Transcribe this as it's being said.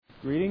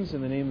Greetings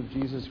in the name of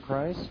Jesus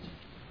Christ.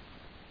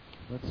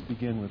 Let's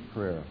begin with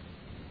prayer.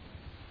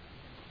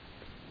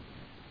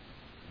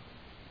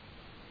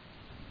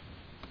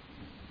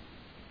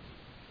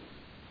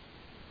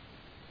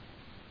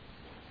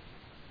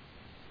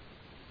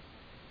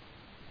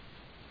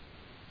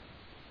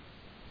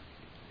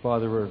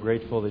 Father, we're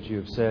grateful that you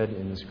have said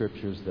in the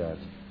Scriptures that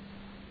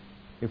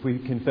if we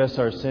confess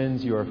our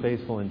sins, you are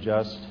faithful and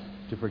just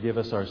to forgive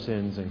us our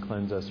sins and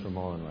cleanse us from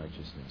all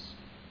unrighteousness.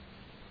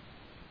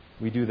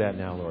 We do that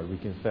now, Lord. We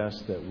confess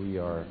that we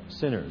are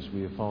sinners.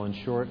 We have fallen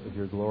short of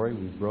your glory.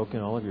 We've broken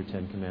all of your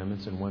 10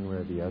 commandments in one way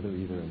or the other,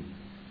 either in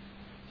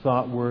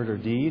thought, word, or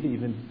deed,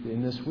 even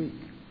in this week.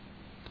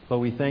 But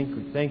we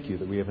thank you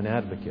that we have an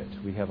advocate.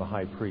 We have a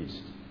high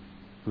priest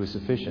who is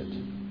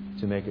sufficient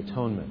to make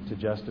atonement, to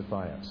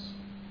justify us,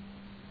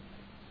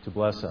 to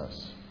bless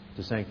us,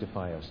 to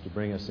sanctify us, to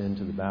bring us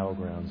into the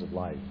battlegrounds of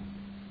life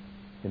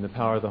in the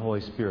power of the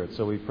Holy Spirit.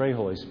 So we pray,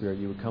 Holy Spirit,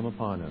 you would come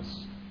upon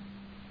us.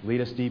 Lead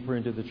us deeper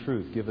into the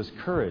truth. Give us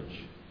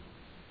courage,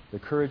 the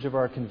courage of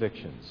our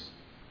convictions.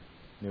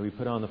 May we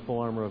put on the full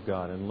armor of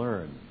God and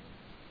learn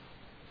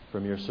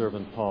from your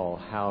servant Paul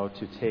how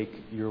to take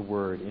your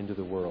word into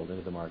the world,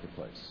 into the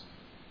marketplace.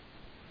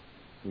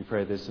 We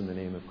pray this in the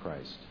name of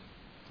Christ.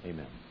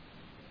 Amen.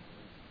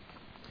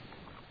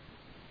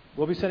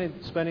 We'll be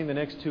spending the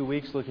next 2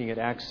 weeks looking at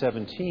Acts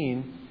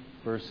 17,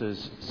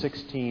 verses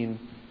 16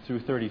 through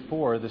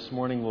 34. This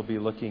morning we'll be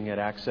looking at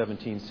Acts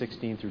 17,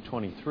 16 through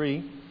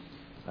 23.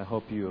 I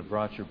hope you have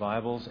brought your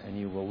Bibles and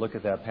you will look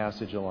at that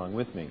passage along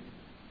with me.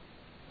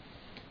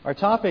 Our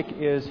topic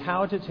is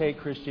how to take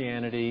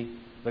Christianity,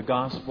 the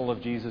gospel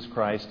of Jesus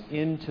Christ,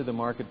 into the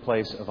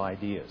marketplace of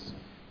ideas.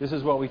 This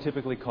is what we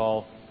typically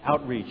call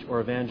outreach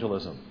or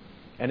evangelism.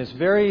 And it's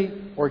very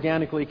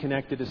organically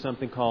connected to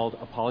something called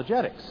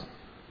apologetics,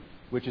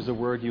 which is a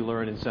word you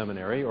learn in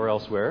seminary or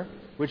elsewhere,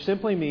 which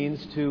simply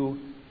means to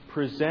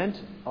present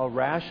a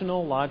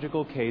rational,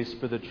 logical case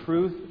for the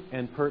truth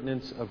and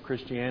pertinence of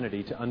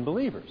Christianity to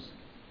unbelievers.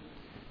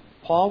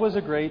 Paul was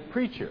a great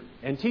preacher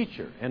and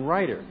teacher and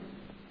writer,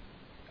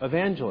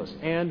 evangelist,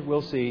 and,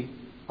 we'll see,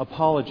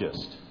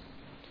 apologist.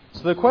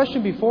 So the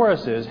question before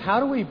us is, how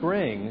do we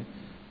bring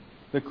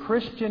the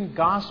Christian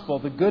gospel,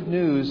 the good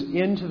news,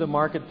 into the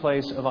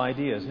marketplace of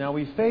ideas? Now,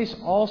 we face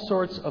all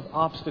sorts of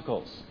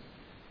obstacles.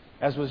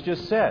 As was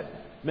just said,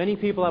 many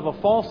people have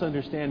a false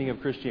understanding of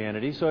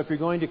Christianity, so if you're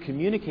going to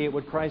communicate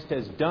what Christ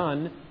has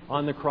done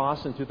on the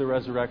cross and through the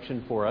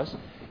resurrection for us,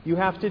 you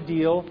have to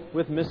deal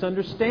with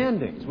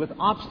misunderstandings, with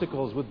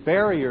obstacles, with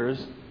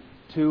barriers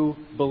to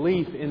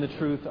belief in the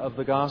truth of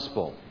the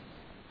gospel.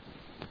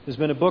 There's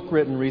been a book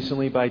written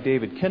recently by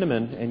David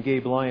Kinnaman and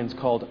Gabe Lyons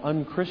called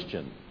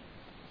Unchristian.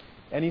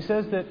 And he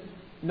says that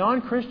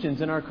non-Christians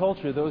in our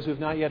culture, those who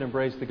have not yet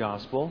embraced the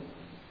gospel,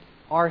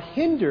 are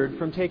hindered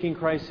from taking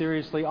Christ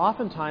seriously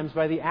oftentimes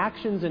by the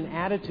actions and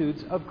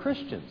attitudes of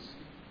Christians.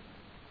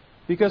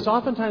 Because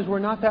oftentimes we're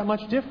not that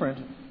much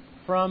different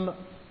from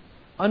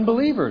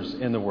unbelievers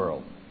in the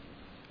world.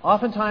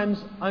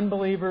 Oftentimes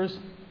unbelievers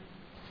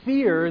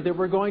fear that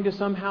we're going to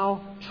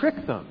somehow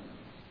trick them,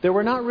 that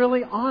we're not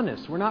really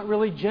honest, we're not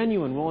really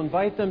genuine. We'll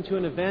invite them to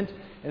an event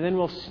and then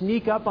we'll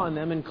sneak up on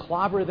them and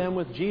clobber them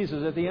with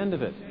Jesus at the end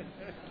of it.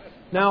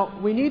 Now,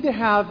 we need to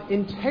have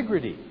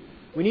integrity.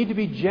 We need to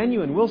be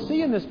genuine. We'll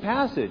see in this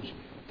passage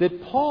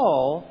that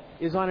Paul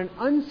is on an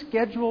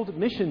unscheduled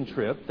mission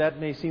trip. That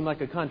may seem like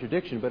a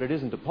contradiction, but it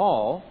isn't to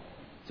Paul.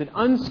 It's an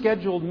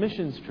unscheduled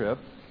missions trip.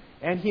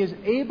 And he is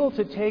able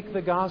to take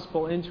the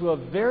gospel into a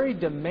very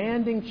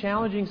demanding,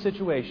 challenging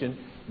situation.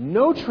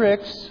 No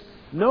tricks,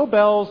 no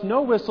bells,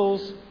 no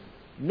whistles,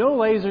 no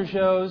laser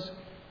shows.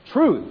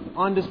 Truth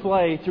on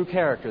display through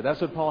character.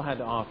 That's what Paul had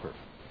to offer.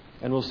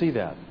 And we'll see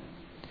that.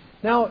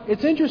 Now,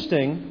 it's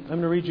interesting. I'm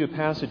going to read you a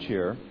passage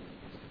here.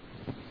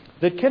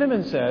 That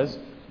Kinnaman says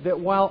that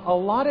while a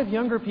lot of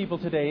younger people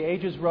today,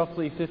 ages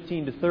roughly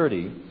 15 to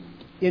 30,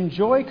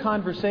 enjoy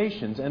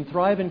conversations and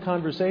thrive in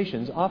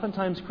conversations,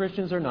 oftentimes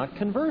Christians are not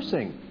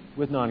conversing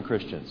with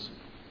non-Christians.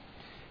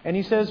 And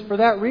he says for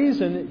that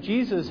reason,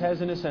 Jesus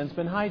has in a sense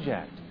been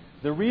hijacked.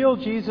 The real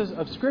Jesus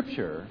of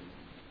Scripture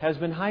has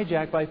been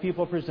hijacked by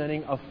people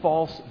presenting a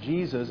false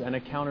Jesus and a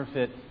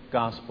counterfeit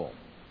gospel.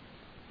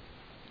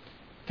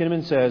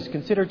 Kinnaman says,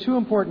 consider two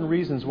important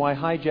reasons why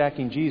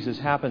hijacking Jesus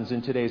happens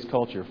in today's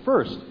culture.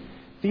 First,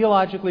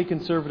 theologically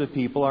conservative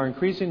people are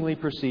increasingly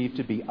perceived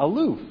to be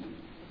aloof.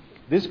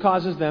 This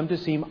causes them to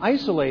seem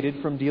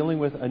isolated from dealing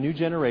with a new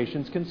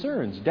generation's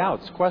concerns,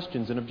 doubts,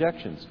 questions, and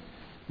objections.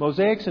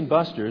 Mosaics and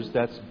busters,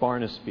 that's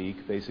Barna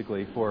speak,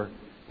 basically, for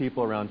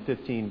people around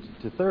 15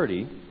 to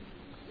 30.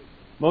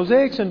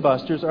 Mosaics and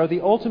busters are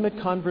the ultimate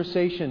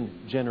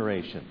conversation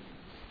generation.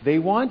 They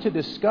want to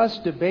discuss,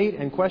 debate,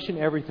 and question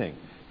everything.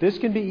 This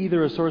can be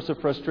either a source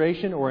of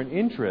frustration or an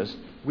interest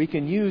we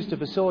can use to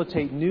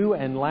facilitate new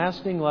and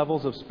lasting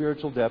levels of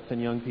spiritual depth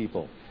in young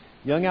people.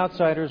 Young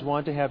outsiders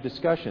want to have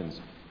discussions,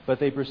 but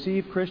they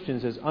perceive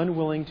Christians as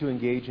unwilling to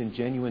engage in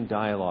genuine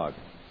dialogue.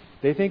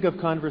 They think of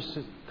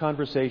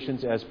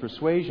conversations as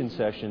persuasion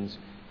sessions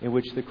in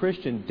which the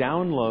Christian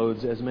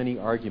downloads as many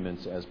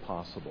arguments as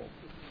possible.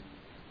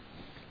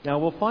 Now,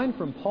 we'll find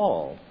from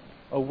Paul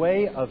a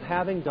way of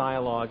having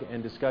dialogue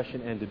and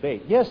discussion and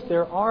debate. Yes,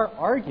 there are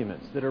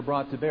arguments that are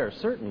brought to bear,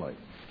 certainly,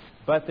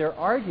 but they're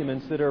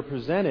arguments that are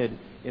presented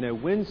in a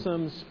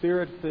winsome,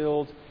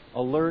 spirit-filled,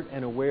 alert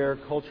and aware,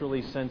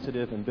 culturally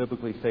sensitive, and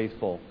biblically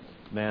faithful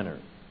manner.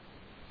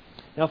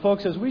 Now,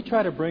 folks, as we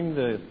try to bring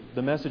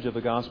the message of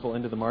the gospel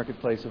into the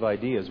marketplace of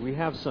ideas, we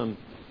have some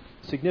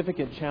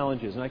significant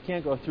challenges, and I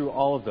can't go through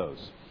all of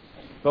those.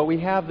 But we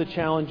have the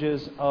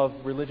challenges of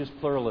religious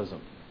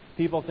pluralism.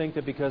 People think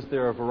that because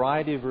there are a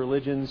variety of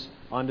religions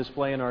on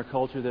display in our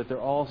culture, that they're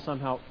all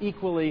somehow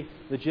equally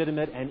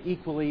legitimate and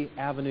equally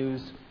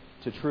avenues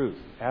to truth,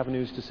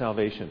 avenues to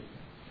salvation.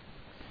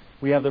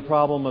 We have the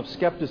problem of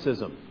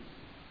skepticism,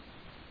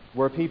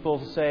 where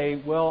people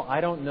say, well,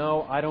 I don't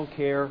know, I don't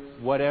care,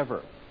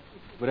 whatever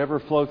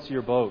floats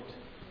your boat.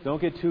 Don't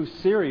get too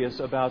serious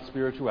about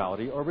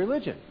spirituality or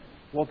religion.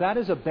 Well, that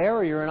is a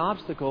barrier, an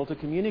obstacle to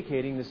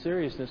communicating the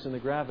seriousness and the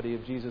gravity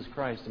of Jesus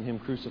Christ and Him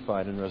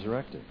crucified and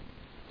resurrected.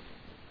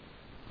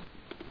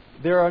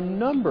 There are a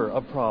number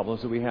of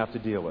problems that we have to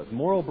deal with.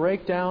 Moral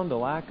breakdown, the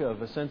lack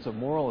of a sense of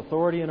moral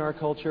authority in our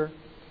culture.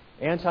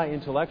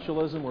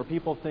 Anti-intellectualism, where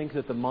people think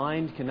that the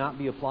mind cannot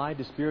be applied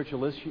to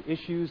spiritual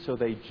issues, so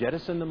they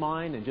jettison the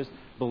mind and just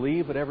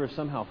believe whatever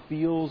somehow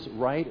feels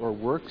right or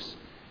works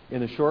in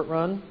the short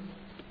run.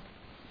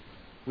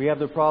 We have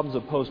the problems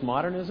of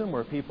postmodernism,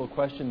 where people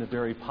question the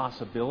very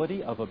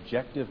possibility of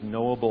objective,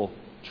 knowable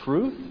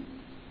truth.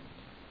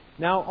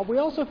 Now, we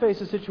also face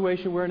a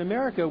situation where in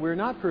America we're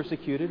not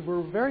persecuted.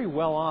 We're very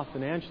well off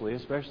financially,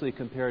 especially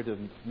compared to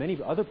many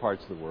other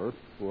parts of the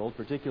world,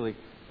 particularly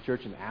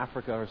church in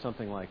Africa or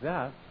something like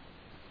that.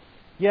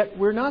 Yet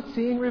we're not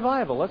seeing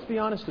revival. Let's be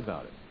honest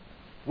about it.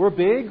 We're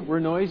big,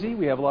 we're noisy,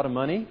 we have a lot of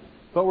money,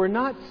 but we're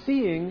not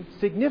seeing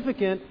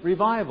significant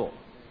revival.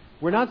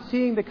 We're not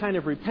seeing the kind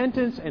of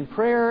repentance and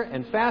prayer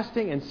and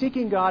fasting and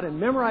seeking God and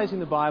memorizing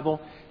the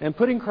Bible and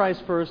putting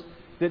Christ first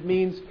that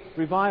means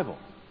revival.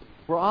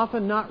 We're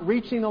often not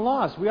reaching the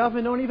lost. We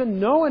often don't even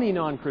know any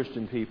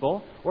non-Christian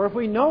people, or if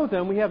we know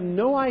them, we have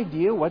no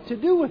idea what to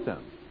do with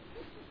them.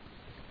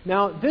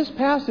 Now, this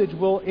passage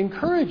will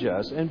encourage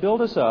us and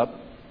build us up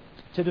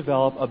to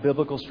develop a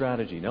biblical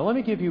strategy. Now, let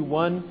me give you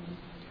one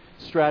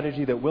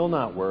strategy that will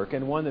not work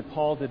and one that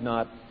Paul did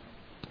not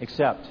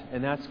accept,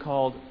 and that's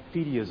called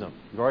fideism.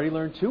 We've already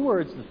learned two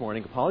words this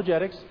morning,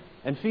 apologetics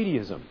and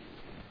fideism.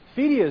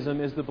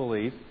 Fideism is the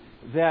belief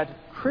that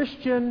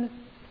Christian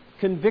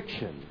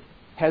conviction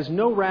has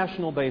no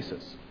rational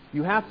basis.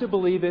 You have to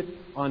believe it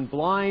on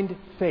blind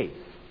faith.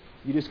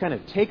 You just kind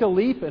of take a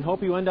leap and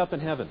hope you end up in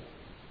heaven.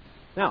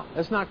 Now,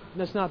 that's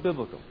not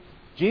biblical.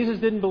 Jesus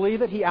didn't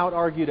believe it, He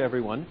out-argued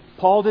everyone.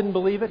 Paul didn't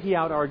believe it, He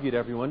out-argued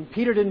everyone.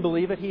 Peter didn't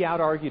believe it, He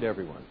out-argued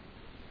everyone.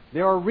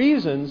 There are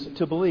reasons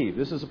to believe.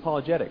 This is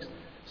apologetics.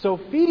 So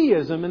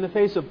fideism, in the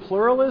face of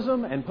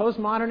pluralism and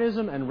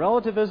postmodernism and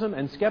relativism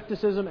and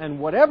skepticism and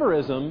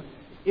whateverism,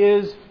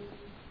 is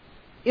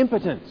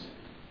impotent.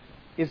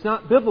 It's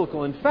not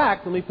biblical. In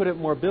fact, let me put it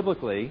more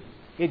biblically,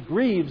 it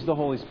grieves the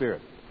Holy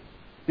Spirit.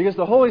 Because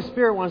the Holy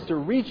Spirit wants to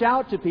reach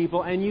out to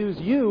people and use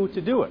you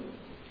to do it.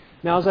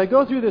 Now, as I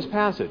go through this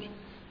passage,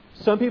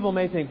 some people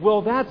may think,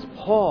 well, that's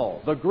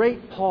Paul, the great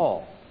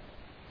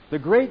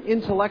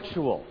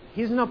intellectual.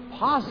 He's an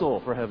apostle,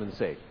 for heaven's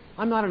sake.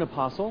 I'm not an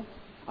apostle.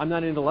 I'm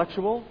not an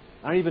intellectual.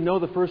 I don't even know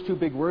the first two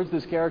big words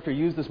this character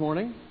used this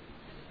morning.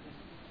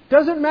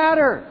 Doesn't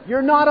matter.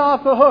 You're not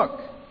off the hook.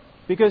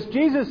 Because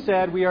Jesus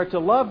said we are to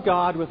love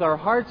God with our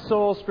heart,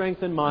 soul,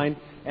 strength, and mind,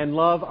 and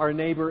love our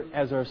neighbor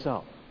as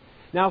ourselves.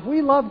 Now, if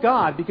we love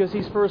God because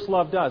He's first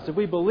loved us, if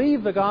we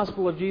believe the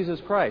gospel of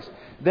Jesus Christ,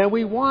 then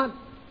we want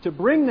to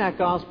bring that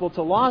gospel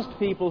to lost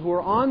people who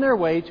are on their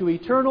way to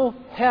eternal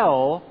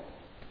hell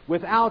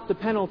without the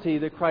penalty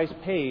that Christ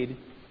paid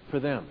for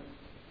them.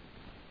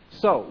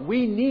 So,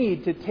 we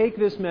need to take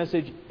this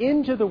message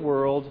into the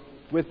world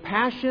with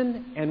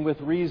passion and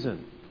with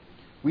reason.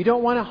 We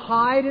don't want to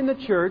hide in the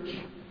church.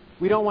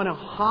 We don't want to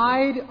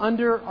hide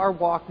under our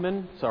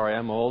Walkman. Sorry,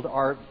 I'm old.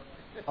 Our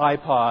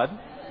iPod.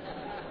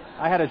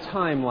 I had a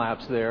time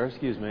lapse there,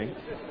 excuse me.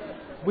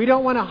 We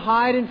don't want to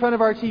hide in front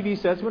of our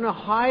TV sets. We don't want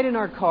to hide in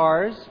our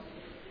cars.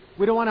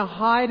 We don't want to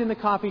hide in the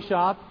coffee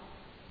shop.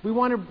 We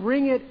want to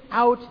bring it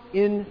out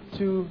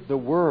into the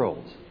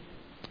world.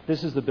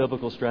 This is the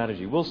biblical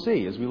strategy. We'll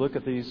see as we look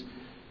at these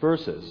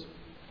verses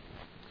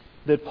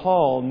that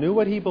Paul knew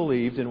what he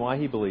believed and why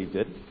he believed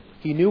it.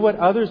 He knew what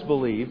others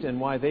believed and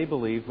why they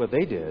believed what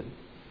they did.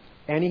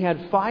 And he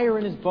had fire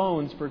in his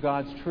bones for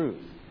God's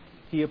truth.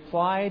 He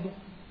applied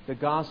the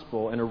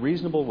gospel in a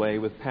reasonable way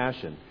with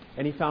passion.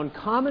 And he found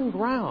common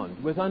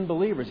ground with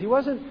unbelievers. He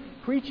wasn't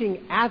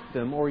preaching at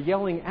them or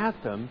yelling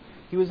at them.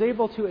 He was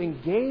able to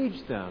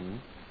engage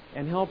them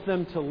and help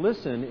them to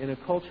listen in a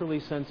culturally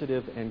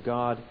sensitive and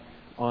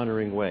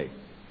God-honoring way.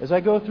 As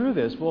I go through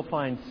this, we'll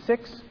find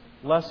 6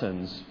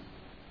 lessons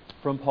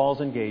from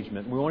Paul's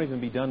engagement. We won't even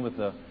be done with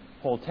the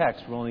whole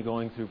text. We're only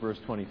going through verse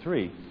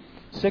 23.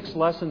 6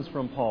 lessons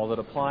from Paul that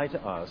apply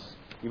to us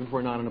even if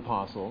we're not an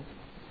apostle.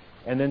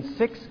 And then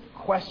 6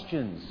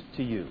 questions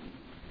to you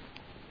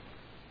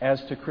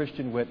as to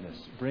Christian witness,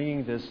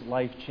 bringing this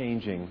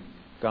life-changing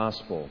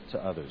gospel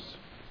to others.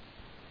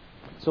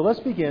 So let's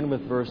begin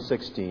with verse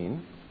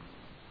 16.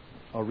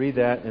 I'll read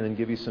that and then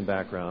give you some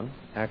background.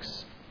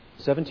 Acts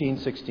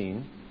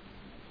 17:16.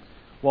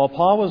 While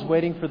Paul was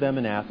waiting for them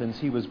in Athens,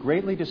 he was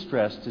greatly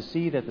distressed to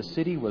see that the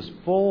city was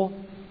full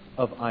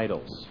of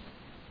idols.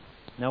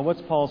 Now,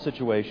 what's Paul's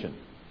situation?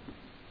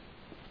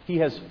 He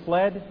has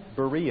fled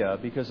Berea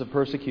because of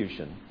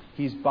persecution.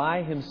 He's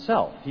by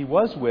himself. He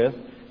was with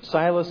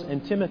Silas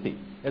and Timothy.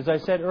 As I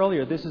said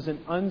earlier, this is an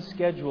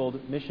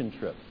unscheduled mission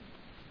trip.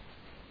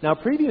 Now,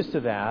 previous to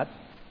that,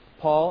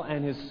 Paul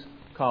and his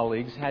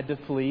colleagues had to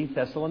flee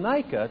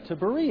Thessalonica to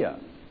Berea.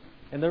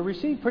 And they're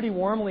received pretty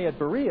warmly at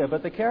Berea,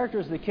 but the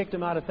characters that kicked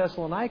them out of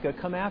Thessalonica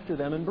come after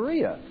them in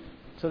Berea.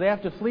 So they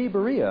have to flee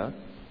Berea,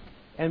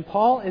 and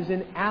Paul is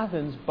in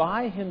Athens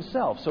by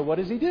himself. So what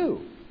does he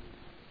do?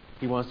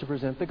 He wants to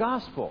present the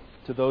gospel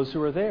to those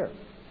who are there.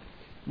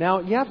 Now,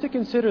 you have to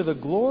consider the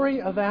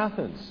glory of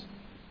Athens.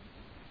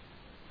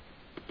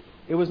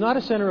 It was not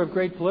a center of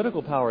great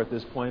political power at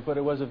this point, but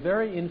it was a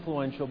very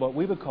influential, what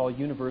we would call,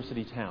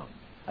 university town.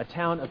 A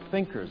town of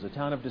thinkers, a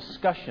town of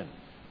discussion,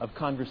 of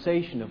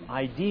conversation, of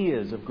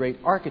ideas, of great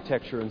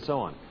architecture, and so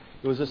on.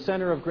 It was a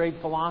center of great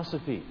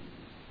philosophy,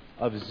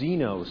 of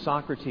Zeno,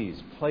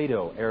 Socrates,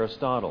 Plato,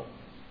 Aristotle.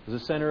 It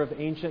was a center of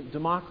ancient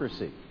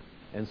democracy.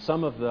 And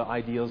some of the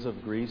ideals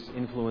of Greece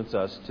influence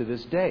us to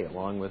this day,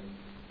 along with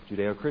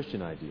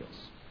Judeo-Christian ideals.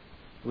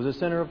 It was a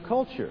center of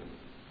culture.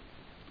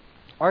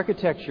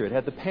 Architecture, it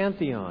had the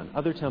Pantheon,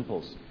 other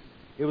temples.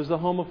 It was the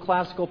home of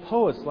classical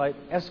poets like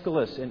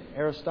Aeschylus and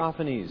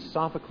Aristophanes,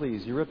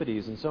 Sophocles,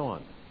 Euripides, and so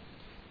on.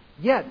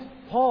 Yet,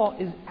 Paul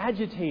is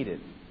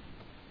agitated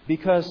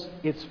because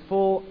it's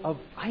full of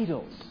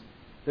idols.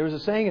 There was a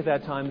saying at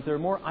that time that there are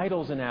more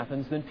idols in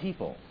Athens than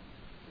people.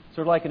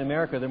 Sort of like in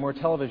America, there are more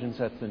television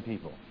sets than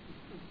people.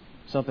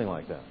 Something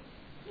like that.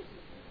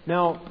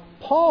 Now,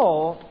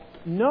 Paul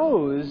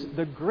knows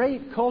the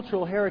great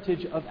cultural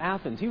heritage of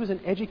Athens. He was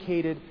an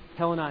educated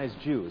Hellenized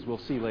Jew, as we'll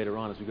see later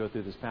on as we go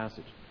through this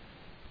passage.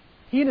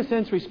 He, in a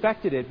sense,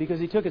 respected it because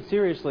he took it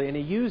seriously and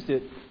he used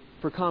it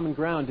for common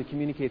ground to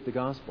communicate the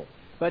gospel.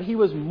 But he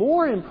was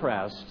more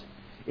impressed,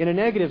 in a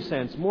negative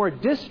sense, more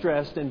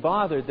distressed and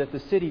bothered that the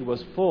city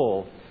was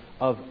full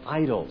of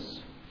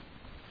idols.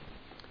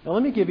 Now,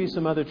 let me give you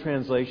some other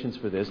translations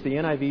for this. The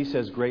NIV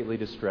says greatly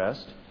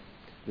distressed.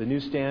 The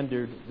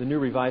New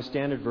Revised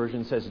Standard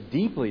Version says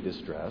deeply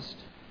distressed.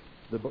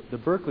 The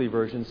Berkeley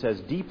version says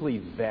deeply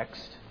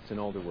vexed. It's an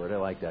older word. I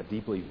like that.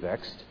 Deeply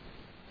vexed.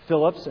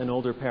 Phillips, an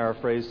older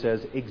paraphrase,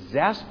 says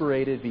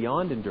exasperated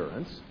beyond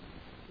endurance.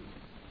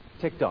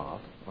 Ticked off.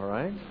 All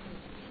right?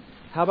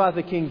 How about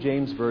the King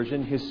James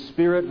Version? His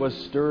spirit was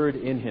stirred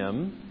in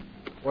him.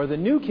 Or the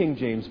New King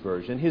James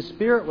Version, his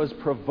spirit was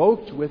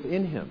provoked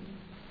within him.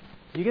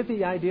 You get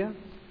the idea?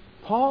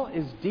 Paul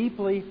is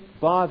deeply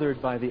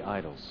bothered by the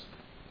idols.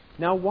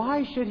 Now,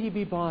 why should he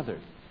be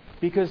bothered?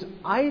 Because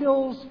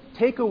idols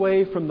take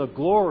away from the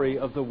glory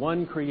of the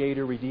one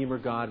Creator, Redeemer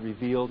God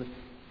revealed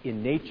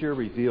in nature,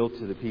 revealed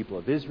to the people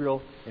of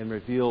Israel, and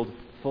revealed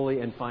fully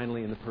and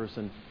finally in the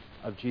person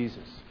of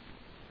Jesus.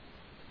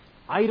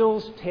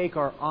 Idols take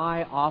our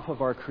eye off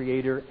of our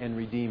Creator and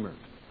Redeemer.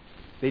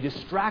 They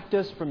distract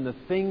us from the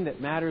thing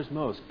that matters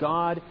most,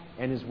 God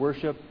and His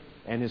worship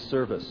and His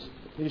service.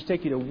 Let me just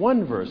take you to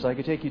one verse. I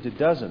could take you to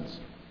dozens.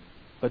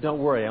 But don't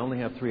worry, I only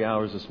have 3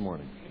 hours this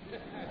morning.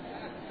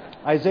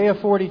 Isaiah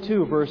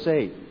 42, verse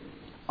 8.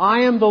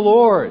 I am the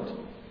Lord.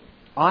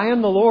 I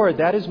am the Lord.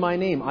 That is my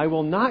name. I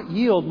will not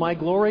yield my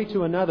glory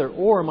to another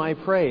or my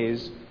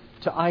praise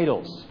to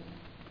idols.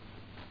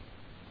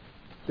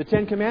 The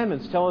Ten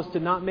Commandments tell us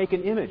to not make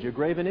an image, a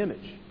graven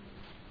image.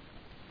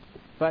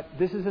 But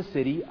this is a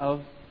city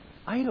of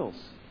idols.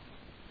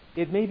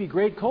 It may be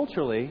great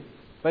culturally,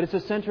 but it's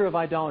a center of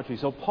idolatry.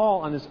 So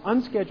Paul, on this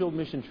unscheduled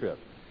mission trip,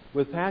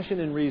 with passion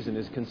and reason,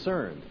 is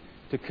concerned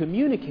to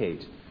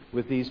communicate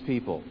with these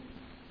people.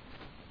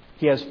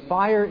 He has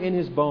fire in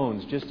his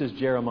bones, just as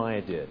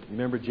Jeremiah did.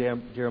 Remember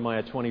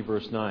Jeremiah 20,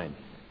 verse 9.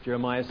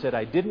 Jeremiah said,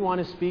 I didn't want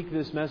to speak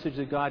this message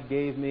that God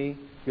gave me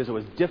because it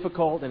was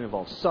difficult and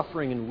involved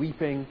suffering and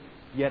weeping,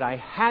 yet I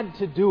had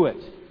to do it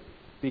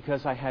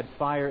because I had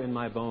fire in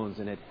my bones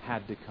and it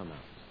had to come out.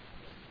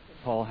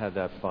 Paul had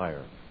that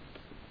fire.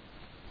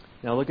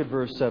 Now look at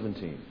verse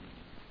 17.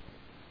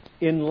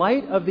 In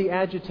light of the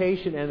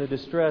agitation and the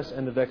distress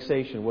and the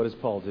vexation, what does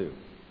Paul do?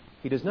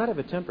 He does not have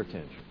a temper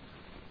tantrum.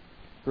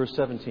 Verse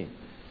 17.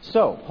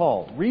 So,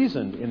 Paul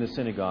reasoned in the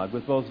synagogue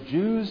with both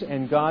Jews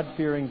and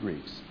God-fearing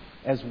Greeks,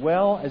 as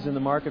well as in the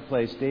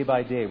marketplace day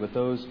by day with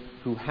those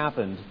who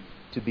happened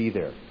to be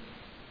there.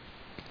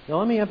 Now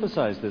let me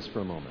emphasize this for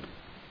a moment.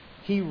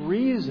 He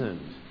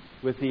reasoned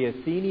with the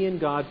Athenian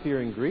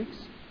God-fearing Greeks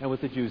and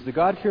with the Jews. The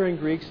God-fearing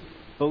Greeks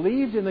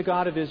believed in the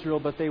God of Israel,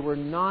 but they were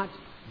not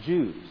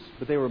Jews.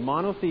 But they were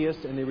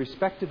monotheists and they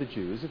respected the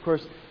Jews. Of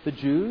course, the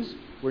Jews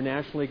were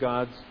nationally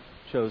God's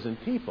chosen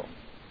people.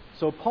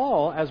 So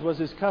Paul, as was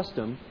his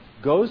custom,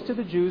 goes to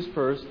the Jews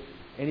first,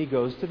 and he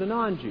goes to the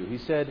non-Jew. He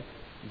said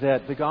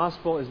that the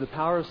gospel is the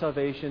power of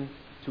salvation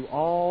to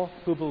all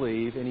who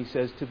believe, and he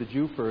says to the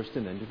Jew first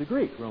and then to the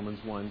Greek, Romans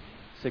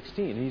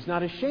 1:16. And he's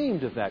not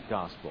ashamed of that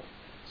gospel.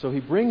 So he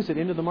brings it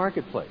into the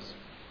marketplace.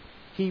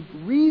 He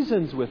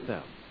reasons with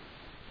them.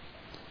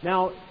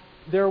 Now,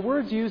 there are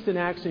words used in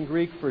Acts in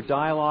Greek for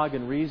dialogue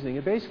and reasoning.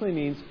 It basically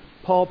means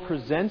Paul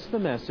presents the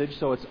message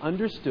so it's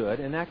understood,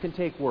 and that can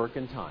take work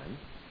and time.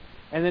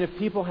 And then if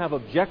people have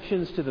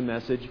objections to the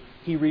message,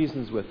 he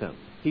reasons with them.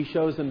 He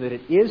shows them that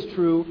it is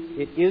true,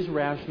 it is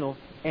rational,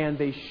 and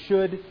they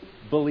should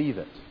believe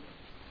it.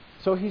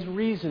 So he's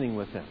reasoning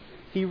with them.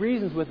 He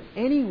reasons with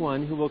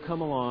anyone who will come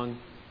along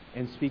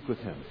and speak with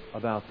him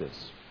about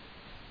this.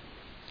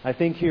 I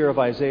think here of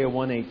Isaiah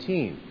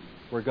 1:18,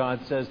 where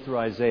God says through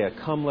Isaiah,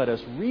 "Come, let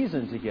us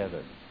reason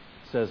together,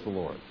 says the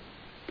Lord."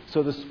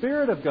 So the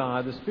Spirit of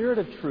God, the Spirit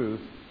of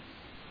truth,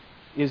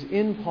 is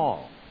in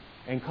Paul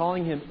and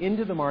calling him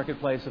into the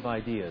marketplace of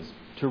ideas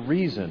to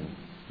reason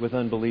with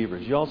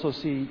unbelievers. You also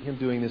see him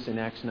doing this in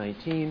Acts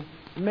 19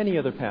 and many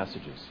other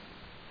passages.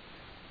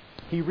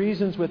 He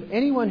reasons with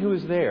anyone who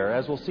is there,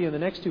 as we'll see in the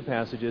next two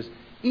passages,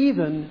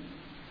 even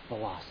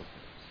philosophers.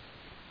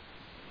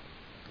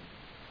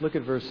 Look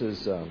at verse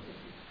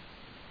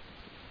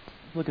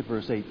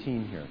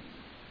 18 here.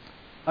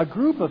 A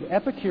group of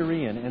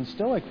Epicurean and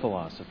Stoic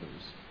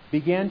philosophers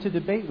began to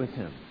debate with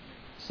him.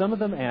 Some of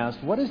them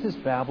asked, "What is this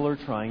babbler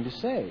trying to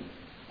say?"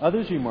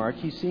 Others remarked,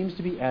 "He seems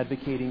to be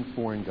advocating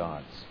foreign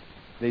gods."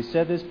 They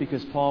said this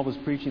because Paul was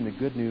preaching the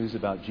good news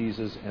about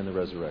Jesus and the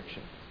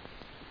resurrection.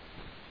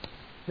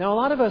 Now, a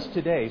lot of us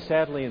today,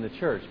 sadly in the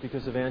church,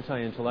 because of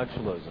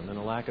anti-intellectualism and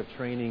a lack of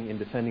training in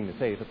defending the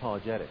faith,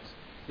 apologetics,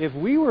 if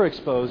we were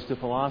exposed to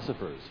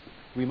philosophers,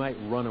 we might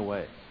run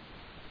away,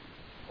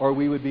 or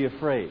we would be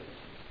afraid.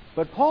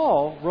 But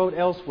Paul wrote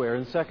elsewhere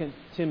in 2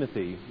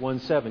 Timothy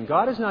 1:7,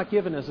 "God has not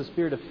given us a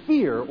spirit of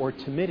fear or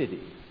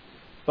timidity,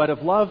 but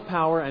of love,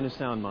 power, and a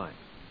sound mind."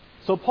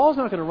 So Paul's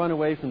not going to run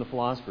away from the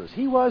philosophers.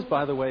 He was,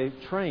 by the way,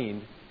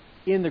 trained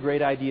in the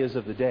great ideas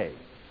of the day.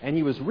 And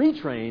he was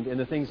retrained in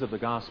the things of the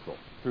gospel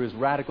through his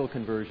radical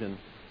conversion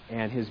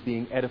and his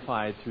being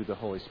edified through the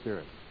Holy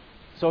Spirit.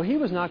 So he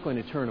was not going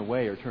to turn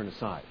away or turn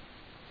aside.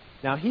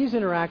 Now he's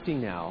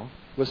interacting now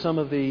with some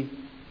of the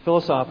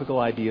philosophical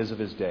ideas of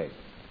his day.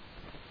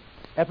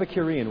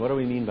 Epicurean, what do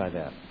we mean by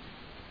that?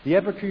 The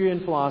Epicurean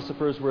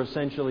philosophers were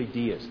essentially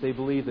deists. They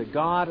believed that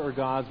God or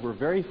gods were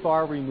very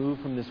far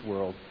removed from this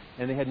world,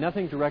 and they had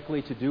nothing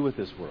directly to do with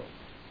this world.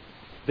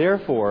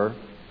 Therefore,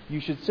 you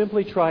should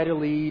simply try to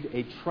lead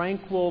a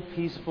tranquil,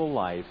 peaceful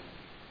life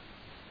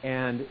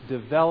and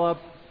develop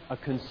a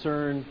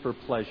concern for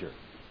pleasure.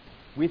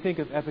 We think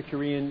of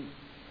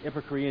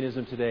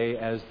Epicureanism today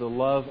as the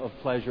love of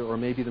pleasure, or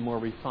maybe the more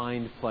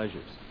refined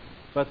pleasures.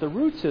 But the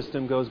root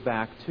system goes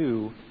back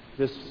to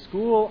this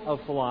school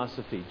of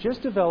philosophy.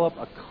 Just develop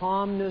a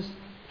calmness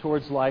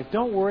towards life.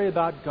 Don't worry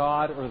about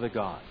God or the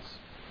gods.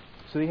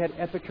 So they had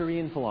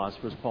Epicurean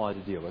philosophers Paul had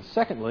to deal with.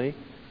 Secondly,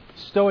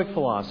 Stoic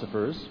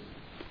philosophers.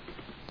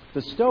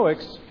 The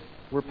Stoics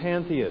were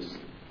pantheists.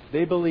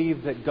 They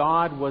believed that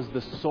God was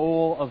the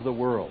soul of the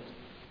world.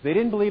 They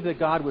didn't believe that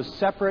God was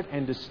separate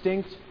and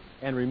distinct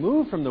and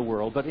removed from the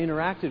world, but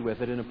interacted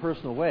with it in a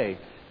personal way.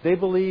 They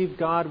believed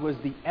God was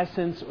the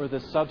essence or the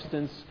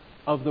substance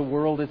of the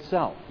world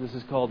itself. This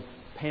is called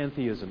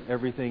pantheism.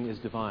 Everything is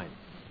divine.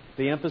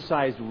 They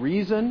emphasized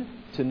reason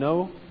to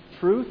know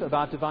truth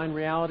about divine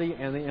reality,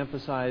 and they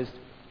emphasized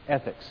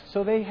ethics.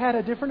 So they had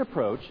a different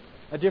approach,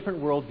 a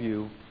different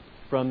worldview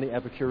from the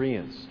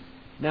Epicureans.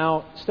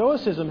 Now,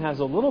 Stoicism has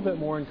a little bit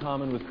more in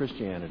common with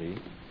Christianity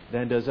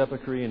than does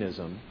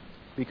Epicureanism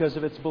because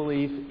of its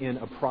belief in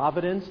a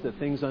providence, that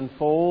things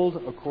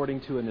unfold according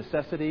to a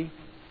necessity,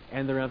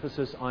 and their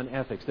emphasis on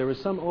ethics. There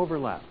is some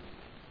overlap.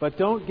 But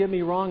don't get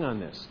me wrong on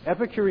this.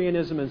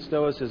 Epicureanism and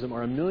Stoicism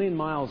are a million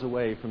miles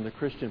away from the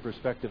Christian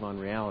perspective on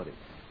reality,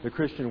 the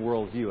Christian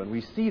worldview. And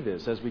we see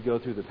this as we go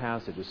through the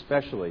passage,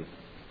 especially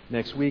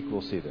next week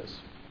we'll see this.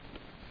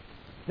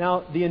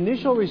 Now, the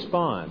initial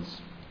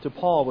response to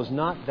Paul was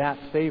not that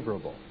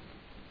favorable.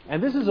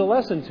 And this is a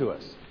lesson to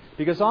us,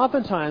 because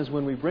oftentimes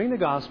when we bring the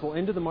gospel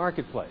into the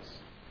marketplace,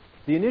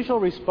 the initial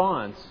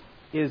response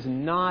is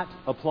not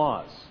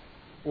applause.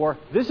 Or,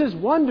 "This is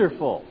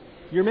wonderful.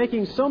 You're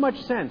making so much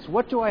sense.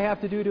 What do I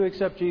have to do to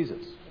accept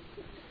Jesus?"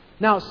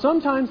 Now,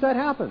 sometimes that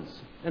happens,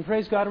 and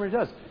praise God when it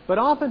does. But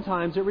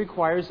oftentimes it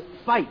requires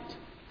fight,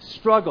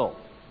 struggle,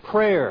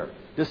 prayer,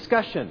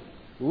 discussion,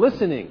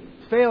 listening,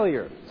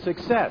 failure,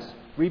 success,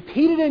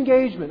 repeated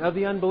engagement of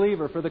the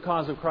unbeliever for the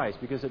cause of Christ,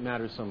 because it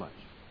matters so much.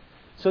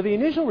 So the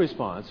initial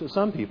response of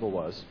some people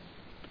was,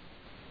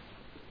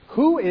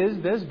 "Who is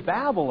this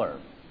babbler?"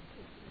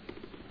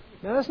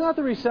 Now, that's not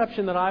the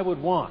reception that I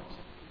would want.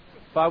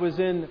 If I was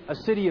in a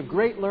city of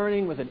great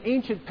learning with an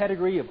ancient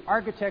pedigree of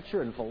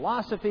architecture and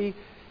philosophy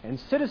and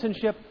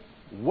citizenship,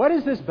 what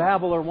does this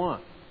babbler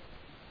want?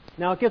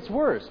 Now, it gets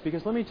worse,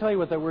 because let me tell you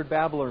what that word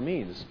babbler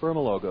means,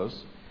 spermologos.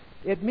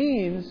 It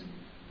means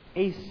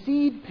a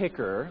seed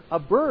picker, a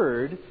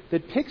bird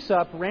that picks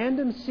up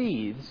random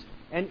seeds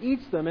and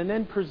eats them and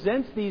then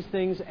presents these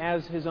things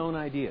as his own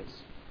ideas.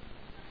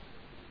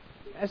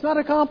 It's not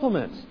a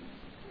compliment.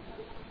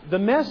 The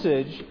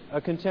Message,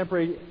 a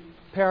contemporary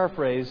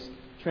paraphrase,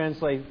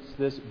 translates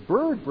this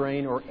bird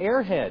brain or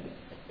airhead.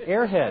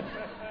 Airhead.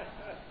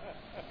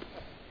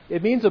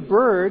 It means a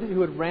bird who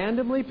would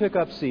randomly pick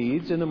up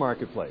seeds in the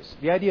marketplace.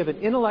 The idea of an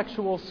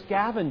intellectual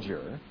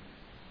scavenger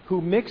who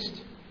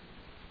mixed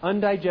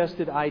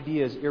undigested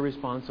ideas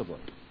irresponsibly.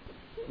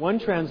 One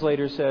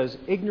translator says,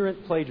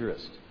 ignorant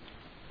plagiarist.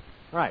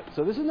 All right,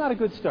 so this is not a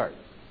good start.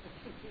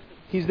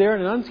 He's there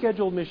on an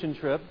unscheduled mission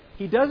trip.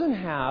 He doesn't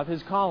have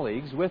his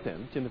colleagues with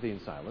him, Timothy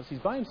and Silas. He's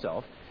by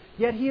himself.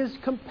 Yet he is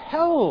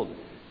compelled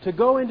to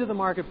go into the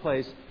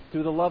marketplace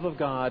through the love of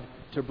God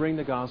to bring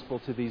the gospel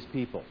to these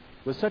people.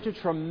 With such a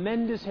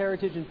tremendous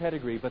heritage and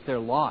pedigree, but they're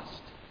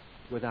lost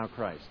without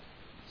Christ.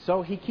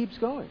 So he keeps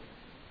going.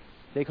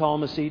 They call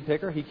him a seed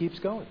picker. He keeps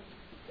going.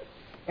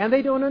 And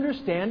they don't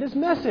understand his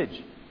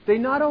message. They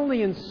not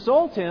only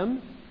insult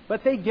him,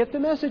 but they get the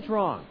message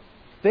wrong.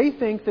 They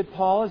think that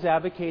Paul is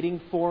advocating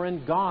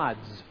foreign gods,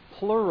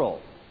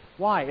 plural.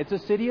 Why? It's a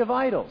city of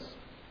idols.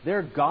 There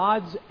are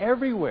gods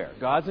everywhere,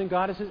 gods and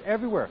goddesses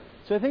everywhere.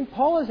 So I think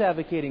Paul is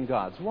advocating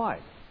gods. Why?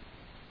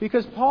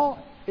 Because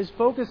Paul is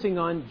focusing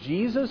on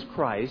Jesus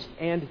Christ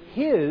and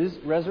His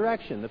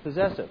resurrection, the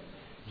possessive.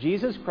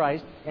 Jesus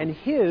Christ and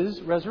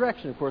His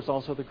resurrection. Of course,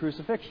 also the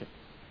crucifixion.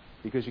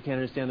 Because you can't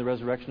understand the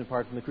resurrection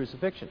apart from the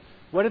crucifixion.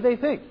 What do they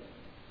think?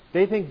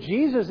 They think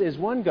Jesus is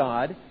one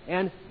God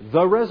and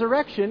the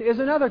resurrection is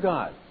another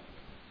God.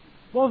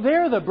 Well,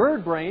 they're the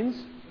bird brains.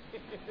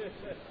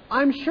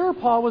 I'm sure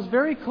Paul was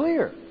very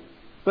clear.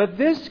 But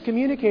this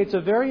communicates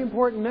a very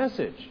important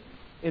message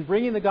in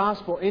bringing the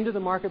gospel into the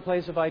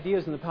marketplace of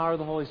ideas in the power of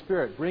the Holy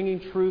Spirit, bringing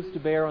truth to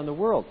bear on the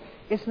world.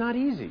 It's not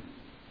easy.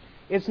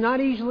 It's not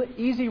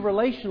easy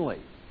relationally.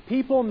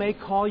 People may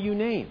call you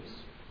names.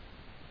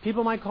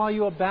 People might call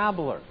you a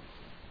babbler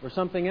or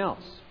something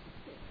else.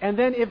 And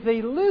then if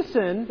they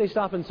listen, they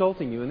stop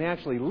insulting you and they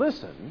actually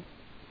listen,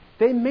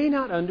 they may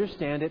not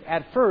understand it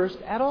at first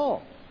at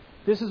all.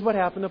 This is what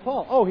happened to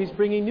Paul. Oh, he's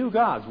bringing new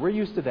gods. We're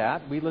used to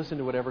that. We listen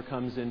to whatever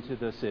comes into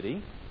the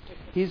city.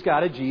 He's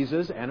got a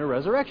Jesus and a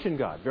resurrection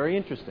God. Very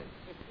interesting.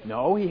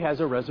 No, he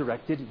has a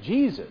resurrected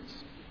Jesus.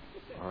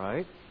 All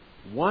right?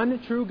 One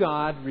true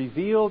God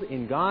revealed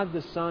in God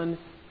the Son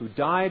who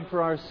died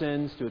for our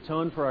sins to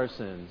atone for our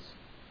sins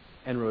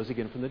and rose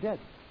again from the dead.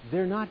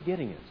 They're not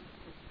getting it.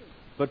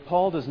 But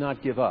Paul does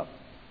not give up.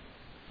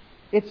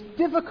 It's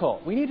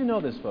difficult. We need to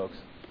know this, folks.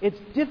 It's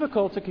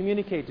difficult to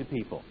communicate to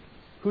people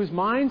whose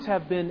minds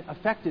have been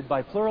affected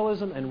by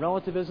pluralism and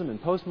relativism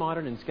and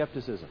postmodern and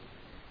skepticism.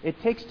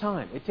 It takes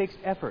time. It takes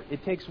effort.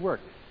 It takes work.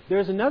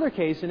 There's another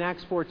case in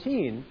Acts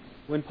 14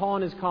 when Paul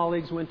and his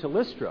colleagues went to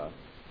Lystra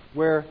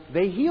where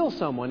they heal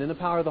someone in the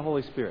power of the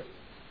Holy Spirit.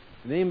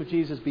 In the name of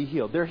Jesus, be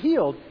healed. They're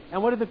healed,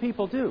 and what do the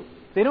people do?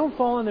 They don't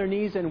fall on their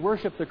knees and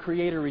worship the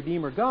Creator,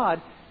 Redeemer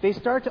God. They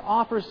start to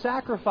offer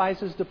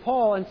sacrifices to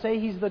Paul and say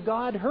he's the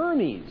god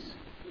Hermes.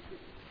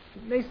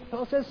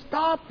 Paul says,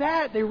 stop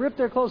that. They rip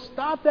their clothes.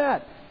 Stop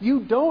that.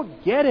 You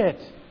don't get it.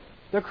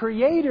 The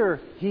Creator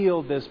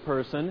healed this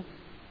person,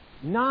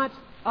 not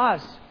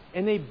us.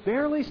 And they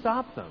barely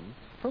stop them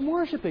from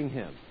worshiping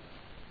Him.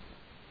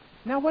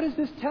 Now, what does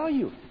this tell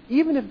you?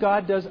 Even if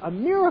God does a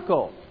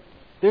miracle,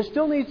 there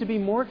still needs to be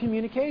more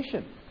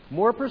communication,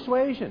 more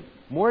persuasion,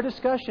 more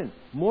discussion,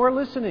 more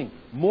listening,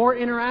 more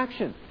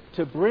interaction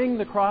to bring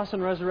the cross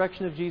and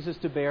resurrection of Jesus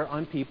to bear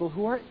on people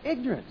who are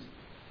ignorant,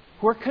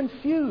 who are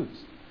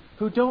confused,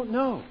 who don't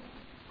know,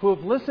 who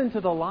have listened to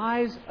the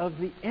lies of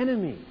the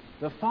enemy,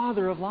 the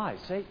father of lies,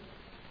 Satan.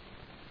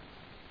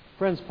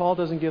 Friends, Paul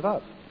doesn't give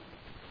up.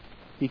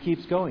 He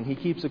keeps going. He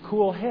keeps a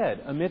cool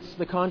head amidst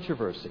the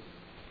controversy.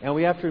 And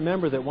we have to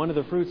remember that one of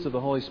the fruits of the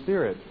Holy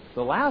Spirit,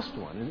 the last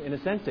one, in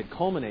a sense it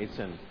culminates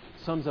and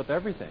sums up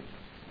everything,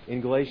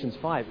 in Galatians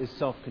 5, is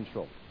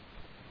self-control.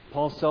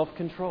 Paul's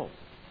self-control.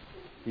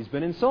 He's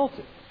been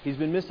insulted. He's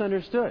been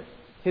misunderstood.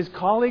 His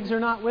colleagues are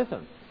not with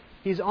him.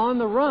 He's on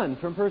the run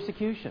from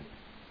persecution.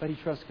 But he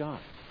trusts God.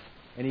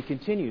 And he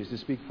continues to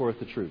speak forth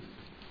the truth.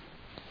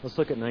 Let's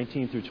look at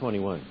 19 through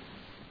 21.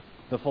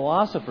 The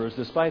philosophers,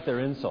 despite their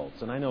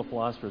insults, and I know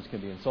philosophers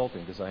can be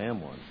insulting because I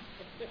am one,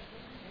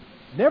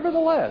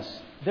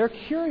 nevertheless, they're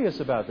curious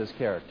about this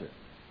character.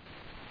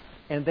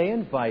 And they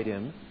invite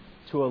him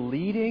to a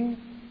leading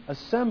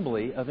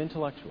assembly of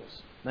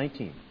intellectuals.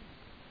 19.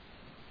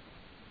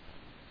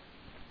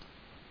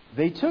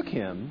 They took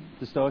him,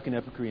 the Stoic and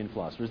Epicurean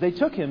philosophers, they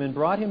took him and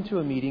brought him to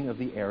a meeting of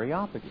the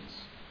Areopagus,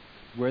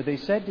 where they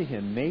said to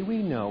him, "May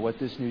we know what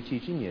this new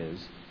teaching is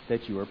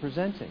that you are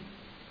presenting?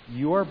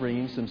 You are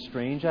bringing some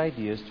strange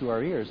ideas to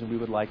our ears, and we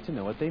would like to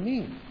know what they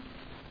mean."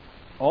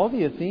 All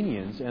the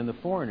Athenians and the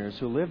foreigners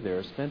who lived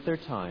there spent their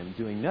time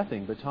doing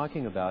nothing but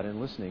talking about and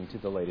listening to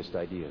the latest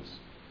ideas.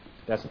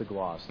 That's the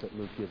gloss that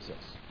Luke gives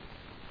us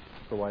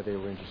for why they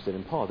were interested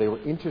in Paul. They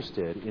were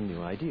interested in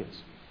new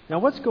ideas. Now,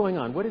 what's going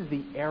on? What is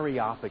the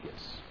Areopagus?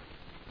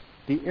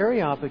 The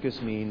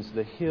Areopagus means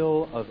the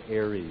hill of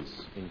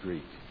Ares in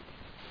Greek.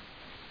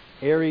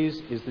 Ares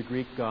is the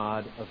Greek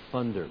god of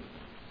thunder.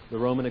 The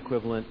Roman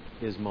equivalent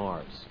is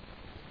Mars.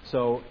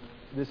 So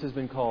this has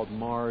been called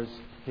Mars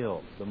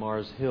Hill, the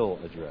Mars Hill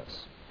Address.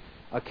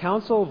 A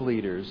council of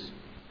leaders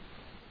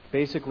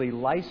basically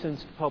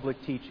licensed public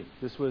teaching.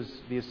 This was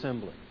the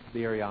assembly,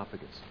 the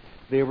Areopagus.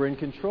 They were in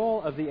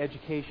control of the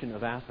education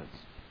of Athens.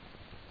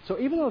 So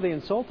even though they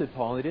insulted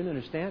Paul and they didn't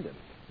understand him,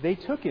 they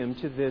took him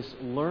to this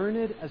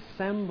learned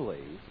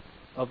assembly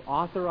of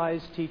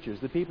authorized teachers,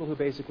 the people who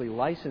basically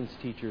license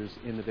teachers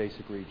in the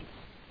basic region.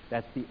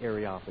 That's the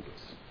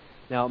Areopagus.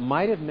 Now, it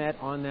might have met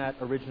on that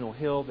original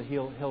hill, the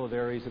hill of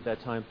Ares at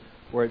that time,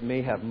 or it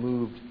may have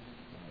moved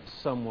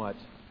somewhat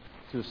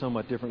to a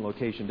somewhat different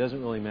location.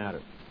 Doesn't really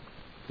matter.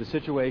 The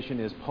situation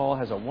is Paul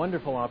has a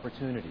wonderful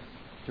opportunity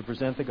to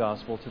present the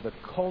gospel to the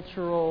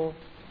cultural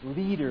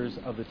leaders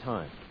of the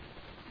time.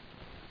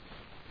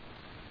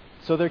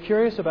 So they're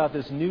curious about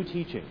this new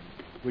teaching,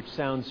 which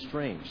sounds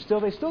strange.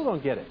 They still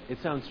don't get it. It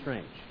sounds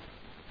strange.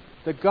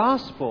 The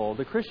gospel,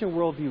 the Christian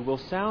worldview, will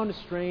sound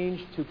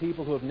strange to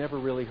people who have never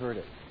really heard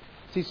it.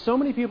 See, so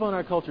many people in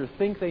our culture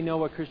think they know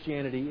what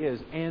Christianity is,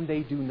 and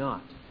they do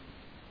not.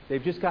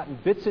 They've just gotten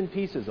bits and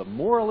pieces of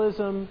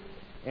moralism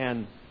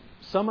and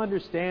some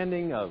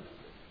understanding of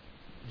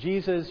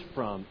Jesus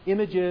from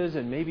images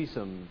and maybe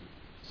some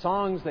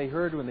songs they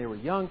heard when they were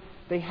young.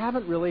 They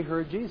haven't really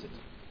heard Jesus,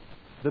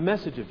 the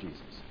message of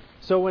Jesus.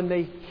 So when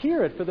they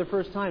hear it for the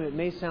first time, it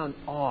may sound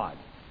odd,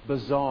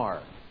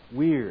 bizarre,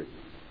 weird.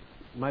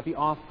 It might be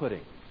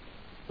off-putting.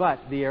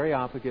 But the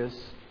Areopagus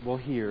will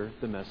hear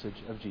the message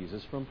of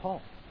Jesus from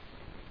Paul.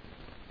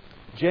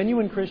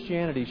 Genuine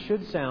Christianity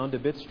should sound a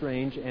bit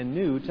strange and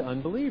new to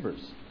unbelievers.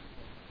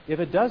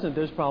 If it doesn't,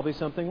 there's probably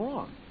something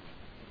wrong.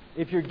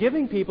 If you're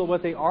giving people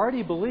what they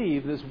already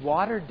believe, this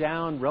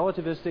watered-down,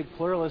 relativistic,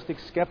 pluralistic,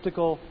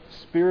 skeptical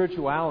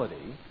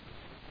spirituality,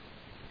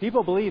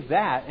 people believe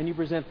that, and you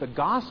present the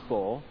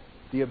gospel,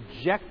 the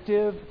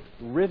objective,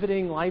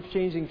 riveting,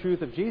 life-changing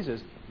truth of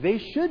Jesus, they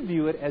should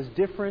view it as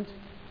different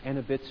and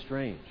a bit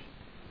strange.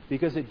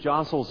 Because it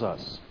jostles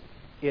us.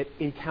 It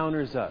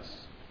encounters us.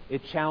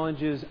 It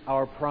challenges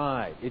our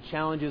pride. It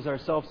challenges our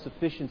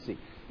self-sufficiency.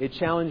 It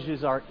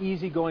challenges our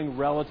easygoing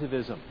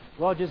relativism.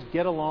 Well, just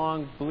get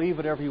along, believe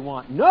whatever you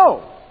want.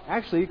 No!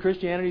 Actually,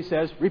 Christianity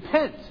says,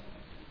 repent.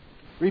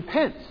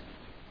 Repent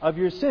of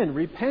your sin.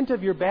 Repent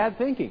of your bad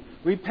thinking.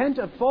 Repent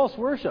of false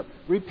worship.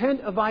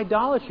 Repent of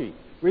idolatry.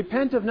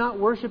 Repent of not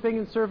worshiping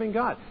and serving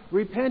God.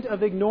 Repent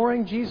of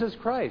ignoring Jesus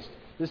Christ,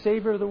 the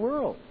Savior of the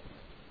world.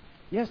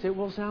 Yes, it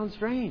will sound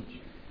strange.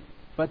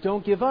 But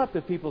don't give up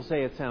if people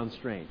say it sounds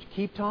strange.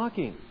 Keep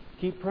talking.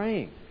 Keep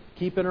praying.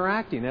 Keep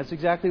interacting. That's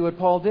exactly what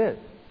Paul did.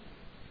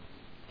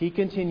 He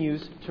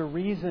continues to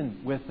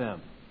reason with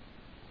them,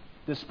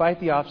 despite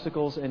the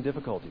obstacles and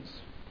difficulties.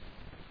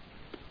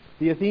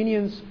 The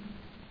Athenians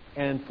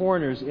and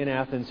foreigners in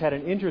Athens had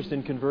an interest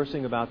in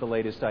conversing about the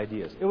latest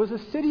ideas. It was a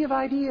city of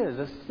ideas,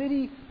 a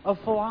city of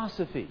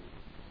philosophy.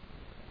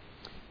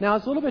 Now,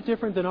 it's a little bit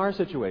different than our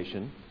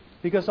situation,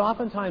 because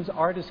oftentimes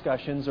our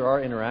discussions or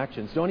our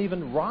interactions don't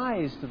even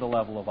rise to the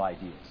level of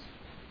ideas.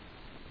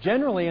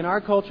 Generally, in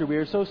our culture, we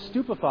are so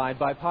stupefied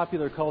by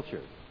popular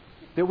culture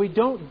that we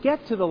don't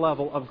get to the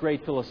level of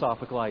great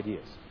philosophical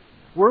ideas.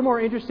 We're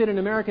more interested in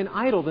American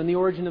Idol than the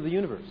origin of the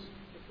universe.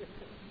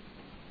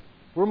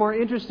 We're more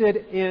interested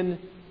in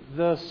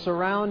the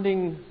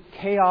surrounding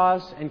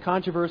chaos and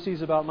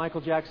controversies about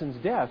Michael Jackson's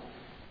death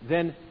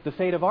than the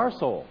fate of our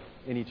soul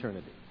in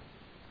eternity.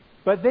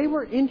 But they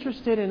were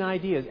interested in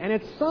ideas. And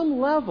at some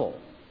level,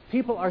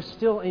 people are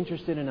still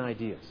interested in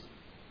ideas.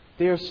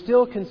 They are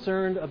still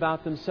concerned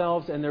about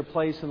themselves and their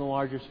place in the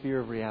larger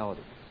sphere of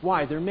reality.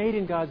 Why? They're made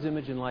in God's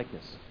image and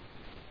likeness.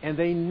 And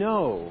they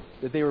know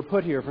that they were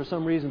put here for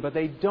some reason, but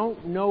they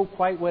don't know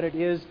quite what it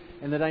is.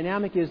 And the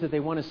dynamic is that they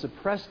want to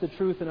suppress the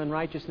truth and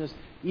unrighteousness,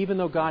 even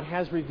though God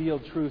has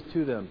revealed truth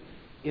to them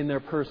in their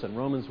person.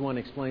 Romans 1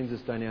 explains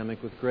this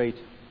dynamic with great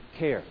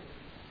care.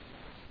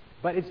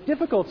 But it's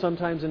difficult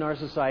sometimes in our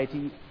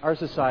society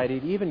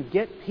to even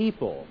get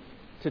people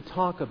to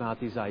talk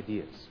about these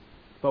ideas.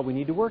 But we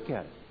need to work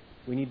at it.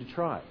 We need to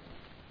try.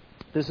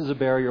 This is a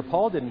barrier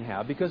Paul didn't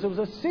have because it was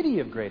a city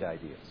of great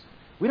ideas.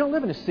 We don't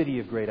live in a city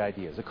of great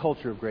ideas, a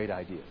culture of great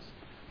ideas.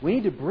 We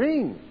need to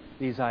bring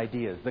these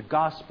ideas, the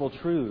gospel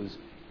truths,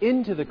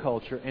 into the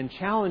culture and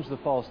challenge the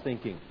false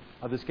thinking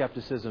of the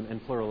skepticism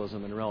and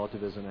pluralism and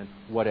relativism and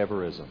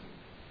whateverism.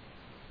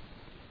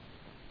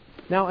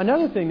 Now,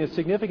 another thing that's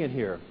significant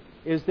here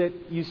is that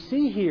you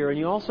see here, and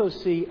you also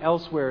see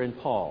elsewhere in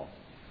Paul,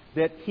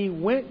 that he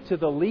went to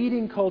the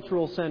leading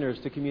cultural centers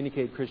to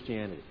communicate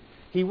Christianity.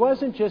 He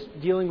wasn't just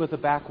dealing with the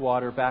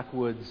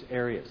backwoods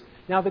areas.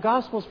 Now, the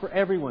gospel's for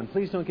everyone.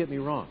 Please don't get me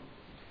wrong.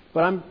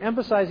 But I'm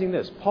emphasizing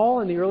this. Paul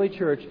and the early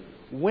church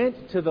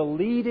went to the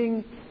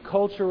leading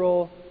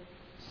cultural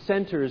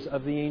centers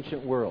of the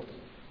ancient world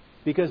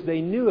because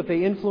they knew if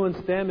they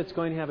influenced them, it's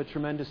going to have a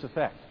tremendous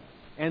effect.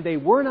 And they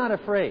were not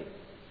afraid.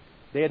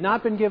 They had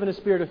not been given a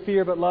spirit of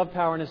fear, but love,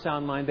 power, and a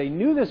sound mind. They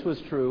knew this was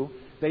true.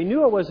 They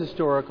knew it was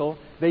historical.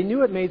 They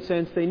knew it made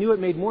sense. They knew it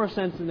made more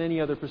sense than any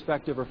other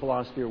perspective or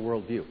philosophy or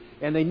worldview.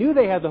 And they knew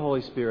they had the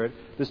Holy Spirit,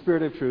 the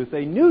Spirit of truth.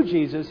 They knew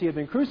Jesus. He had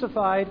been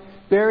crucified,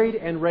 buried,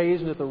 and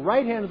raised, and at the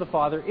right hand of the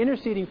Father,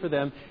 interceding for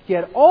them. He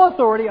had all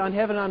authority on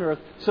heaven and on earth.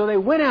 So they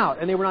went out,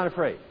 and they were not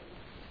afraid.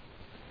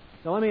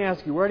 Now let me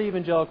ask you, where do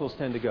evangelicals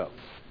tend to go?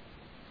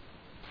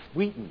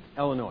 Wheaton,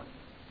 Illinois.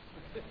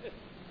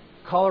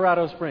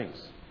 Colorado Springs,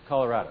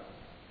 Colorado.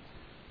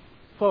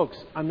 Folks,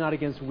 I'm not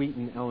against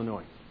Wheaton,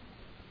 Illinois.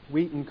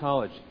 Wheaton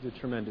College is a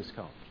tremendous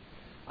college.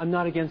 I'm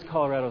not against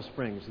Colorado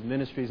Springs, the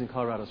ministries in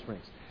Colorado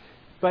Springs.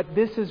 But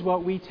this is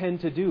what we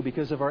tend to do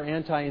because of our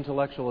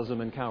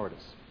anti-intellectualism and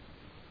cowardice.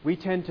 We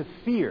tend to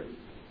fear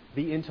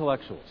the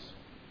intellectuals.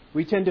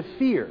 We tend to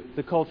fear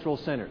the cultural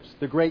centers,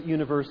 the great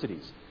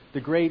universities,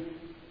 the great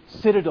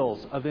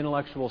citadels of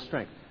intellectual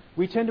strength.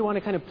 We tend to want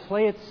to kind of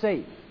play it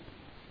safe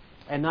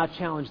and not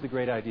challenge the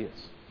great ideas.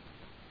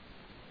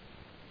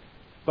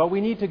 But we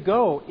need to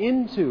go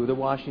into the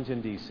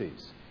Washington,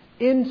 D.C.s,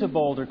 into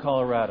Boulder,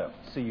 Colorado,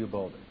 CU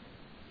Boulder,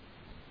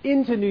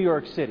 into New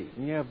York City.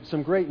 And you have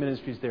some great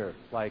ministries there,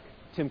 like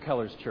Tim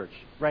Keller's church,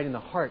 right in the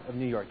heart of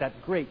New York, that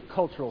great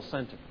cultural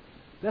center.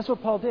 That's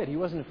what Paul did. He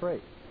wasn't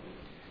afraid.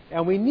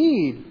 And we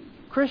need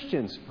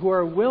Christians who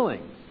are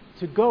willing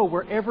to go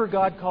wherever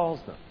God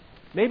calls them.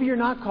 Maybe you're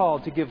not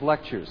called to give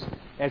lectures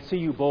at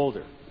CU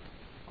Boulder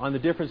on the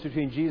difference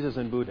between Jesus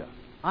and Buddha.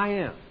 I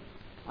am.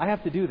 I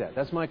have to do that.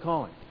 That's my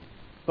calling.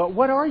 But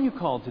what are you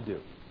called to do?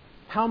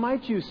 How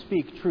might you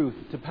speak truth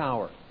to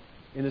power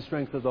in the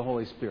strength of the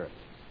Holy Spirit?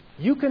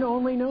 You can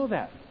only know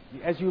that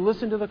as you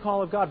listen to the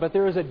call of God. But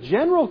there is a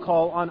general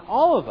call on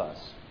all of us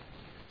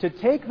to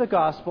take the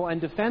gospel and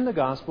defend the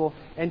gospel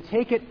and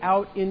take it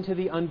out into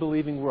the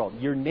unbelieving world.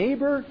 Your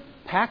neighbor,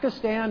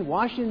 Pakistan,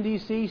 Washington,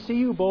 D.C.,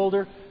 CU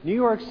Boulder, New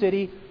York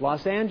City,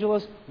 Los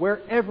Angeles,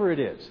 wherever it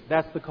is.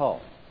 That's the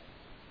call.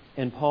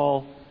 And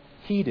Paul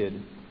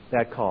heeded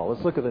that call.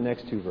 Let's look at the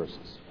next two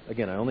verses.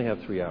 Again, I only have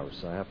 3 hours,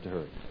 so I have to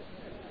hurry.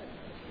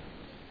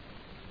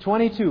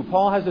 22,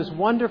 Paul has this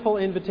wonderful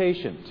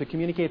invitation to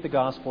communicate the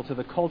gospel to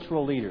the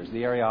cultural leaders,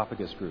 the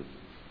Areopagus group.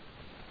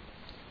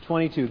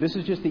 22, this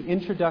is just the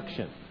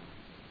introduction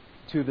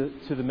to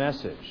the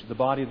message, the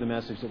body of the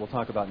message that we'll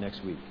talk about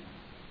next week.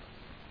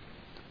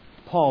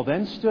 Paul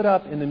then stood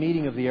up in the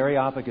meeting of the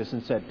Areopagus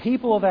and said,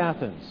 "People of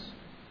Athens,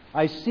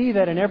 I see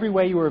that in every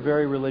way you are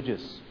very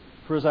religious.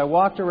 For as I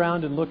walked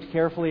around and looked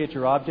carefully at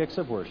your objects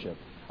of worship,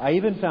 I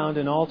even found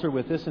an altar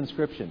with this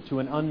inscription, 'To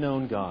an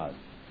unknown God.'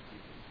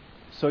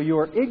 So you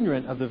are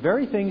ignorant of the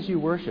very things you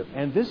worship,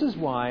 and this is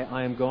what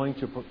I am going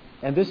to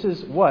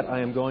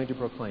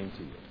proclaim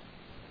to you."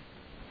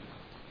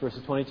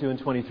 Verses 22 and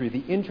 23,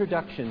 the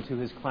introduction to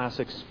his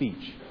classic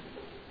speech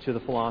to the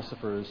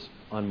philosophers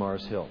on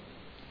Mars Hill.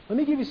 Let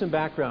me give you some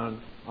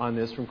background on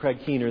this from Craig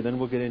Keener, then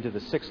we'll get into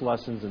the 6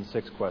 lessons and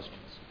 6 questions.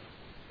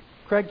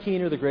 Craig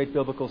Keener, the great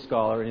biblical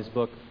scholar, in his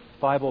book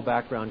Bible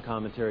Background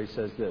Commentary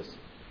says this: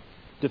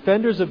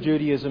 defenders of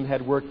Judaism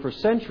had worked for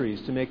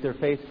centuries to make their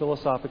faith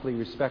philosophically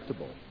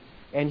respectable.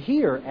 And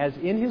here, as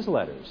in his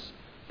letters,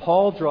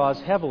 Paul draws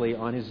heavily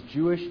on his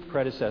Jewish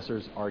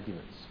predecessors'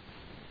 arguments.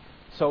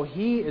 So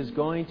he is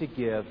going to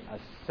give a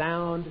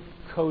sound,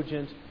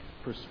 cogent,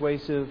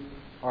 persuasive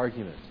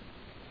argument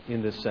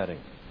in this setting.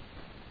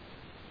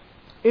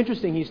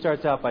 Interesting, he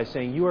starts out by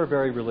saying, "You are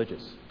very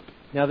religious."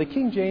 Now, the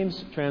King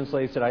James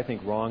translates it, I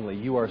think, wrongly.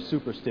 "You are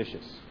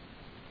superstitious."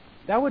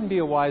 That wouldn't be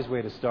a wise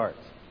way to start.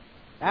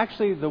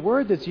 Actually, the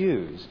word that's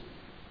used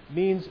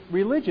means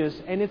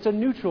religious, and it's a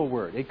neutral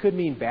word. It could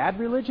mean bad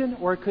religion,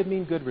 or it could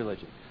mean good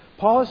religion.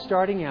 Paul is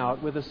starting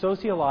out with a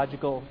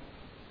sociological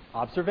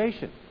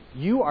observation.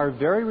 You are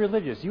very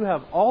religious. You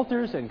have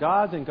altars and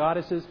gods and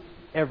goddesses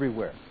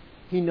everywhere.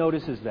 He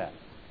notices that.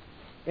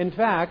 In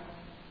fact,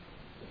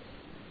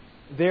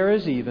 there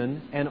is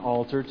even an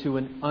altar to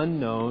an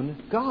unknown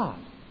God.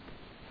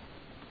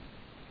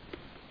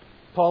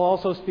 Paul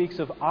also speaks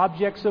of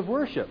objects of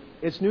worship.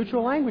 It's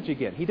neutral language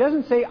again. He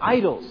doesn't say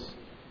idols.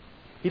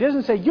 He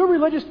doesn't say, "You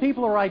religious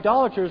people are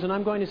idolaters and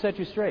I'm going to set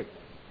you straight."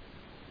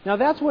 Now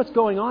that's what's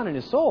going on in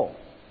his soul.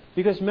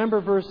 Because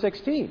remember verse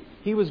 16.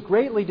 He was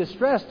greatly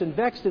distressed and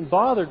vexed and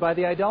bothered by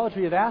the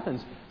idolatry of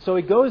Athens. So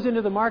he goes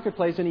into the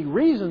marketplace and he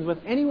reasons with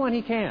anyone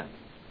he can.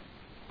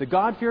 The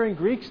God-fearing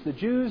Greeks, the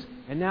Jews,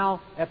 and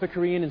now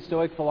Epicurean and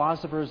Stoic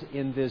philosophers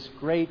in this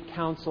great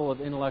council of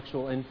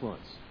intellectual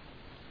influence.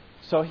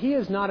 So he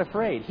is not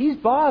afraid. He's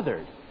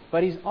bothered,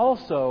 but he's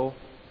also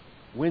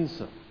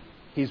winsome.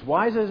 He's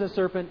wise as a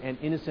serpent and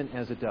innocent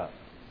as a dove.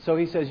 So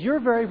he says, "You're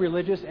very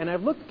religious, and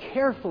I've looked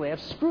carefully,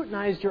 I've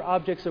scrutinized your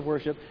objects of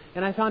worship,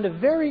 and I found a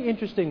very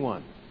interesting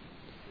one.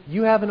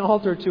 You have an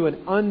altar to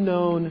an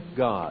unknown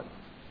God."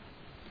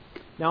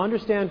 Now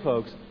understand,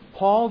 folks,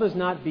 Paul does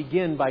not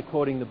begin by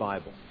quoting the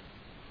Bible.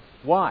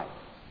 Why?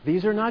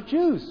 These are not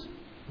Jews.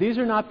 These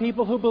are not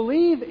people who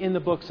believe in the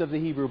books of the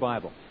Hebrew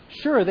Bible.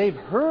 Sure, they've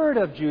heard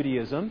of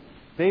Judaism.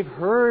 They've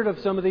heard of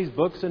some of these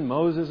books and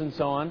Moses and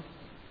so on.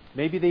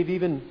 Maybe they've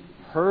even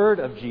heard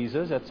of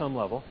Jesus at some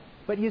level.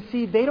 But you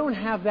see, they don't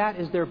have that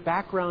as their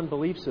background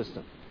belief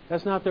system.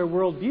 That's not their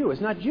worldview.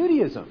 It's not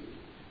Judaism.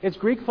 It's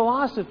Greek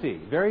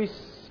philosophy. Very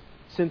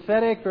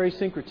synthetic, very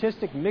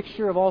syncretistic,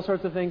 mixture of all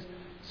sorts of things.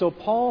 So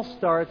Paul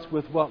starts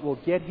with what will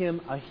get him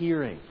a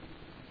hearing.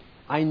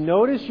 I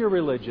notice your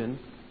religion.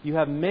 You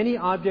have many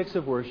objects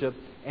of worship,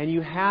 and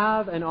you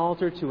have an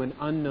altar to an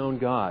unknown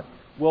God.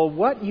 Well,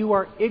 what you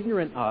are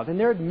ignorant of, and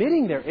they're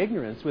admitting their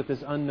ignorance with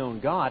this unknown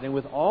God and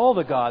with all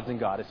the gods and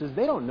goddesses,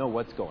 they don't know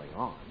what's going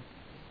on.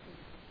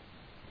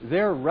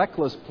 They're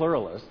reckless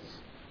pluralists.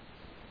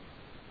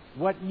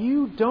 What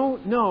you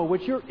don't know,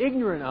 what you're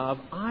ignorant of,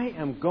 I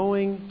am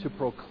going to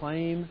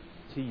proclaim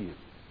to you.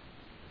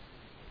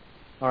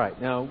 All right,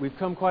 now we've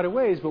come quite a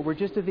ways, but we're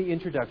just at the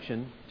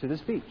introduction to the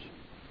speech.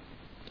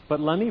 But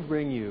let me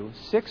bring you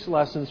 6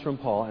 lessons from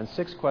Paul and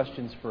 6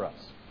 questions for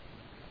us.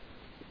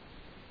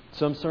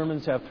 Some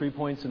sermons have 3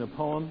 points in a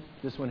poem.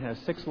 This one has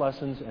 6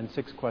 lessons and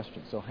 6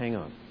 questions, so hang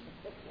on.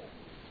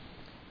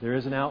 There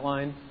is an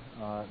outline,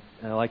 and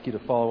I'd like you to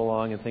follow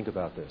along and think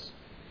about this.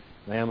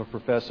 I am a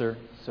professor,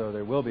 so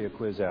there will be a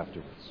quiz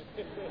afterwards.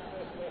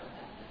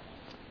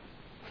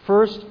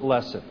 First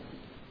lesson.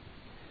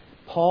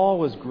 Paul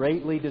was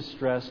greatly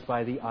distressed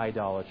by the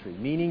idolatry,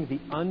 meaning the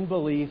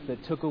unbelief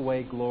that took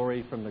away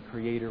glory from the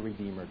Creator,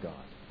 Redeemer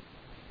God.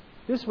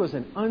 This was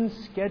an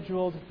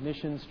unscheduled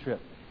missions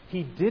trip.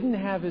 He didn't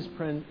have his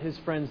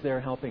friends there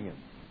helping him,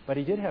 but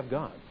he did have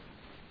God.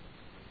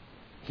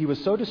 He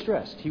was so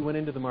distressed, he went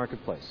into the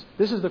marketplace.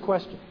 This is the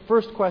question.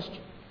 First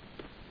question.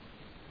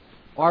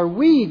 Are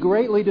we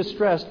greatly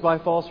distressed by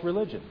false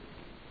religion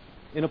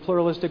in a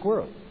pluralistic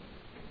world?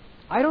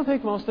 I don't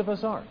think most of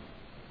us are,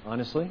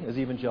 honestly, as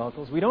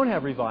evangelicals. We don't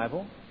have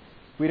revival.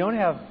 We don't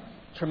have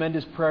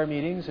tremendous prayer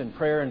meetings and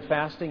prayer and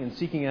fasting and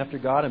seeking after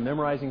God and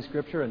memorizing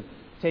Scripture and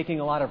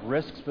taking a lot of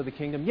risks for the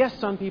kingdom. Yes,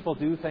 some people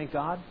do, thank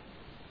God.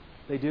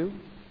 They do.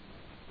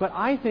 But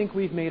I think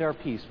we've made our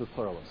peace with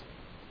pluralism.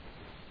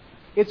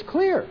 It's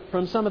clear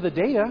from some of the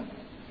data.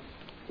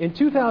 In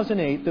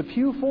 2008, the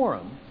Pew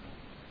Forum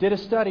did a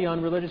study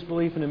on religious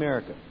belief in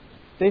America.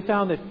 They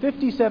found that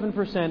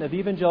 57% of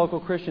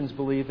evangelical Christians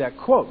believe that,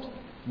 quote,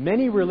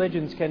 many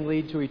religions can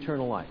lead to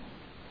eternal life.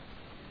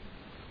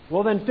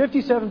 Well, then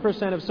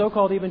 57% of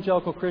so-called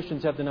evangelical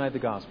Christians have denied the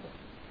gospel.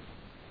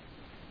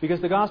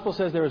 Because the gospel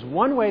says there is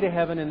one way to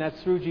heaven, and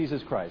that's through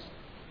Jesus Christ.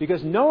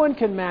 Because no one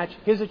can match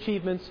his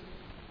achievements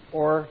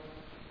or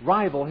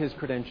rival his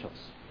credentials.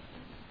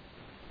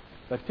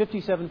 But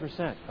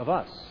 57% of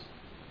us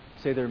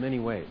say there are many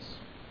ways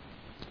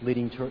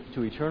leading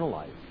to eternal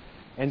life.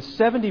 And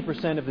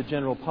 70% of the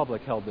general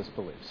public held this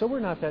belief. So we're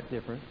not that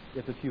different,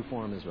 if the Pew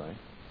Forum is right.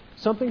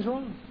 Something's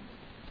wrong.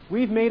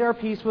 We've made our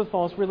peace with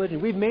false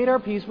religion. We've made our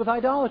peace with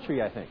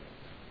idolatry, I think.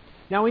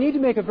 Now, we need to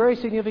make a very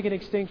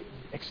significant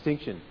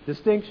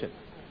distinction.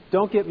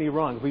 Don't get me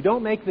wrong. If we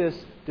don't make this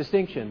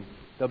distinction,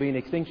 there'll be an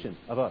extinction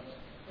of us.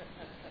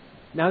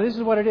 Now, this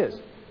is what it is.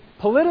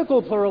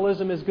 Political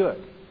pluralism is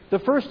good. The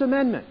First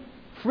Amendment,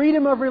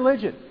 freedom of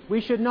religion. We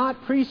should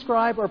not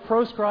prescribe or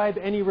proscribe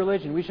any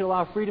religion. We should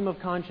allow freedom of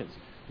conscience.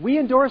 We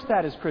endorse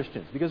that as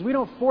Christians because we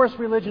don't force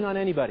religion on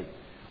anybody.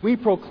 We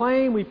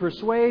proclaim, we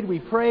persuade, we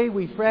pray,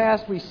 we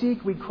fast, we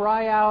seek, we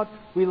cry out,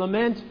 we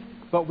lament,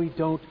 but we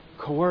don't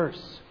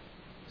coerce.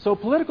 So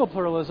political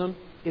pluralism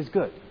is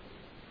good.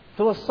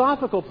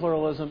 Philosophical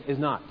pluralism is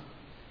not.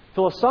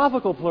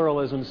 Philosophical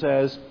pluralism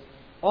says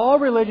all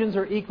religions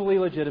are equally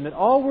legitimate,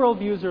 all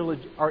worldviews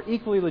are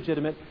equally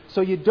legitimate,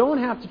 so you don't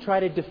have to try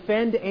to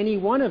defend any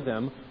one of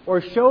them or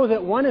show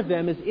that one of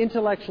them is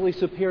intellectually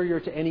superior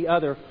to any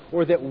other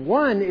or that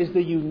one is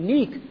the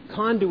unique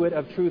conduit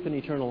of truth and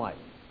eternal life.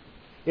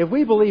 If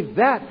we believe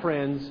that,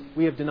 friends,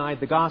 we have denied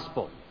the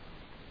gospel.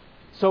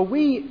 So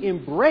we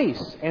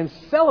embrace and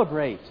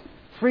celebrate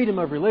freedom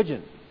of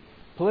religion,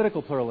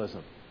 political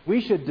pluralism.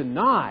 We should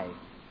deny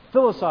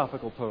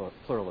philosophical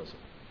pluralism.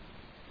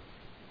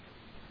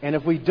 And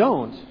if we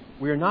don't,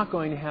 we are not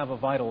going to have a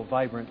vital,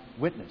 vibrant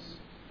witness.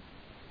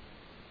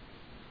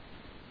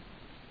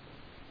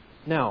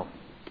 Now,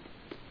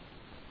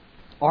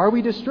 are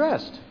we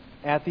distressed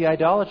at the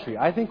idolatry?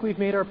 I think we've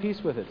made our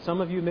peace with it.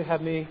 Some of you may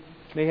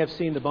have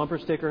seen the bumper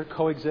sticker,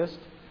 Coexist,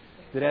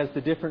 that has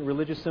the different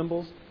religious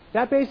symbols.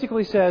 That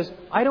basically says,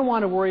 I don't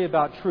want to worry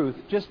about truth,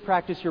 just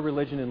practice your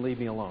religion and leave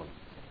me alone.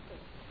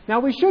 Now,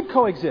 we should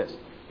coexist,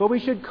 but we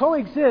should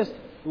coexist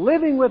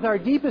living with our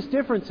deepest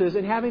differences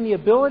and having the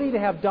ability to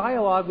have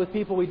dialogue with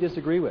people we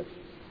disagree with.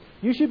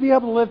 You should be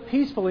able to live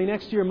peacefully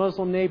next to your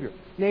Muslim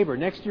neighbor,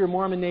 next to your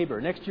Mormon neighbor,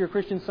 next to your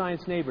Christian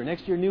Science neighbor,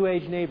 next to your New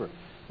Age neighbor,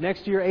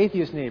 next to your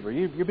atheist neighbor.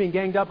 You're being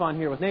ganged up on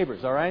here with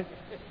neighbors, all right?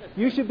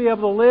 You should be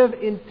able to live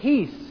in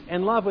peace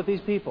and love with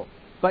these people.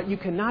 But you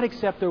cannot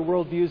accept their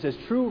worldviews as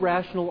true,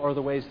 rational, or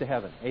the ways to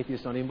heaven.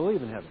 Atheists don't even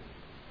believe in heaven.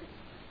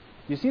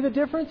 You see the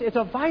difference? It's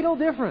a vital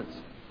difference.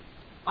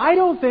 I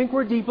don't think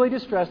we're deeply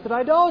distressed at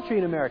idolatry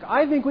in America.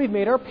 I think we've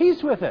made our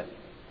peace with it.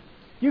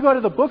 You go to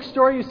the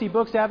bookstore, you see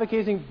books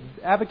advocating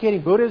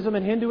Buddhism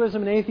and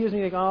Hinduism and atheism,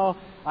 and you think, oh,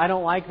 I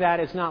don't like that.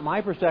 It's not my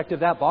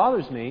perspective. That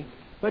bothers me.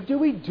 But do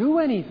we do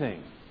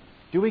anything?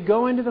 Do we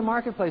go into the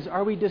marketplace?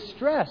 Are we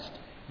distressed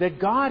that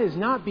God is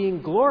not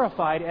being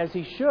glorified as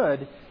He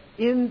should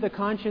in the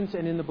conscience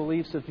and in the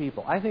beliefs of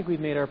people. I think we've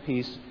made our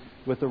peace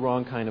with the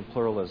wrong kind of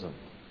pluralism.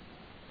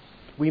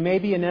 We may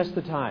be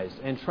anesthetized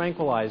and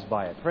tranquilized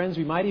by it. Friends,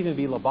 we might even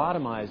be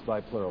lobotomized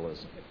by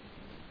pluralism.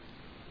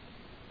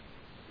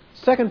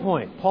 Second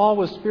point, Paul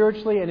was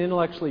spiritually and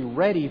intellectually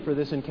ready for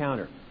this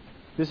encounter.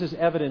 This is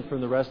evident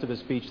from the rest of his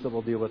speech that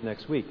we'll deal with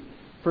next week.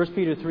 1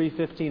 Peter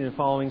 3:15 and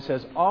following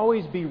says,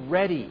 "Always be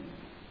ready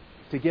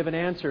to give an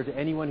answer to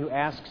anyone who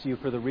asks you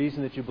for the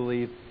reason that you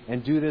believe,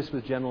 and do this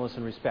with gentleness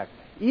and respect."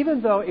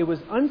 Even though it was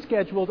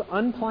unscheduled,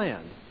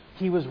 unplanned,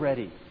 he was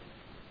ready.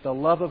 The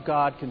love of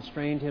God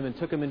constrained him and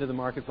took him into the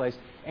marketplace,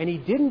 and he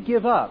didn't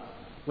give up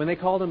when they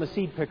called him a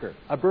seed picker,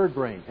 a bird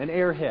brain, an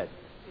airhead.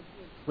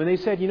 When they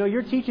said,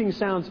 your teaching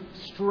sounds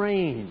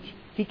strange.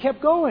 He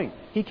kept going.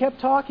 He kept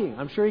talking.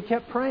 I'm sure he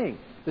kept praying.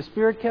 The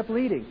Spirit kept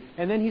leading.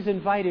 And then he's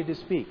invited to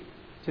speak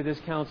to this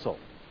council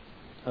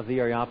of the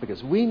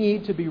Areopagus. We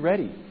need to be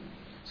ready.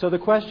 So the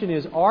question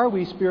is, are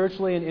we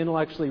spiritually and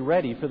intellectually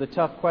ready for the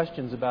tough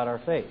questions about our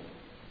faith?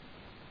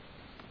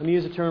 Let me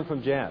use a term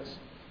from jazz.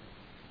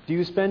 Do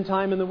you spend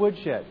time in the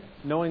woodshed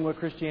knowing what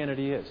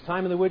Christianity is?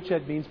 Time in the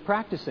woodshed means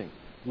practicing,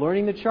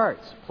 learning the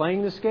charts,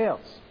 playing the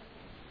scales.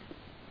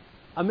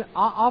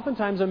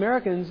 Oftentimes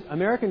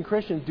American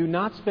Christians do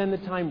not spend the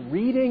time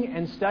reading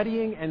and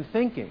studying and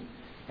thinking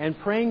and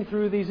praying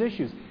through these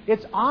issues.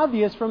 It's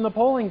obvious from the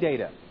polling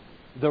data.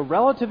 The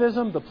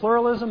relativism, the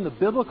pluralism, the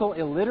biblical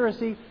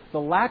illiteracy, the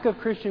lack of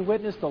Christian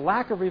witness, the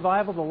lack of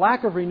revival, the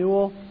lack of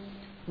renewal.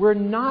 We're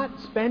not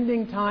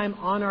spending time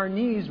on our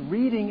knees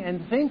reading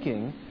and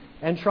thinking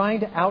and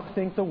trying to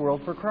outthink the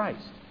world for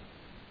Christ.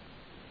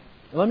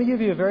 Let me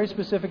give you a very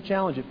specific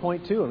challenge at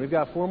point 2, and we've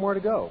got 4 more to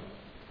go.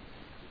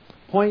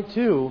 Point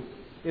 2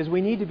 is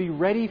we need to be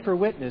ready for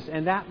witness,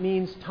 and that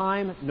means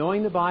time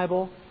knowing the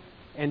Bible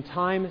and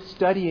time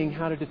studying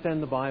how to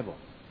defend the Bible.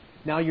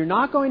 Now, you're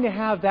not going to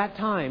have that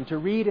time to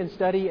read and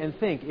study and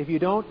think if you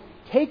don't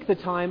take the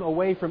time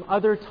away from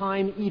other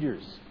time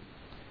eaters.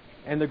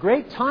 And the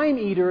great time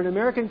eater in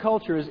American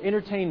culture is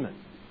entertainment.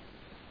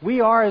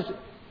 We are, as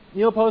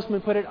Neil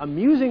Postman put it,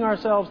 amusing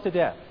ourselves to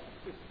death.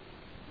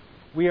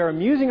 We are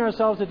amusing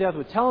ourselves to death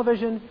with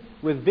television,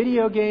 with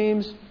video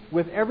games,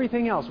 with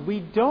everything else.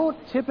 We don't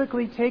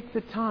typically take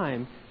the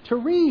time to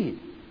read.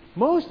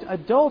 Most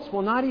adults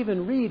will not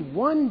even read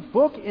one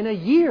book in a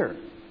year.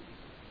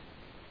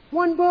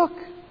 One book.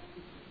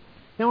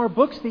 Now, are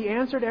books the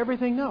answer to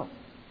everything? No.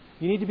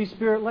 You need to be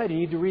Spirit-led. You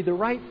need to read the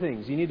right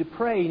things. You need to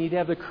pray. You need to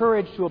have the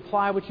courage to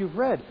apply what you've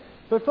read.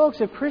 But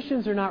folks, if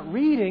Christians are not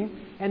reading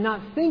and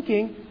not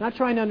thinking, not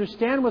trying to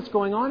understand what's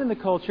going on in the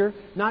culture,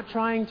 not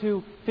trying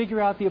to figure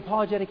out the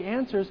apologetic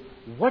answers,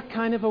 what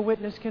kind of a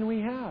witness can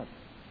we have?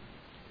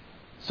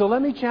 So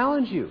let me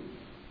challenge you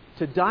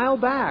to dial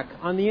back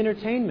on the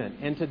entertainment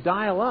and to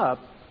dial up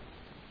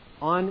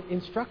on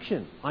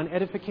instruction, on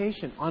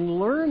edification, on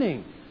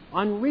learning,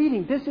 on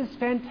reading. This is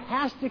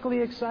fantastically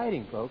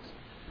exciting, folks.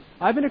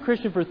 I've been a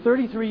Christian for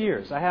 33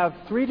 years. I have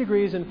 3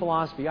 degrees in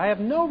philosophy. I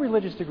have no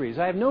religious degrees.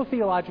 I have no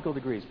theological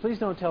degrees. Please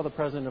don't tell the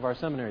president of our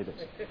seminary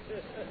this.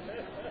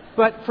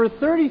 But for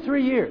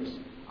 33 years,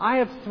 I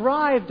have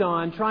thrived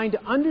on trying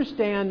to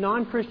understand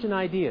non-Christian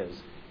ideas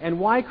and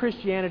why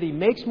Christianity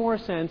makes more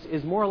sense,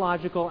 is more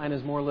logical, and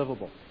is more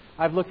livable.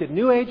 I've looked at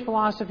New Age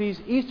philosophies,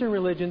 Eastern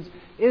religions,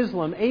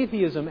 Islam,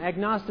 atheism,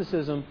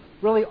 agnosticism,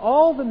 really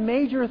all the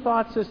major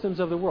thought systems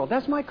of the world.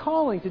 That's my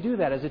calling to do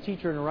that as a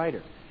teacher and a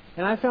writer.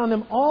 And I found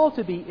them all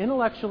to be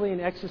intellectually and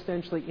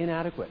existentially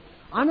inadequate.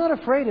 I'm not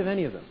afraid of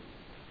any of them.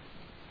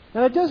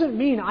 Now, that doesn't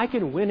mean I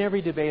can win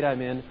every debate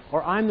I'm in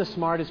or I'm the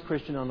smartest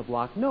Christian on the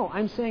block. No,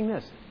 I'm saying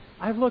this.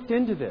 I've looked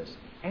into this,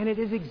 and it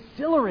is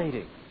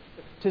exhilarating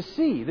to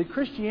see that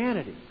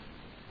Christianity,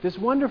 this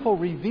wonderful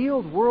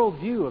revealed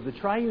worldview of the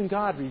triune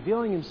God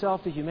revealing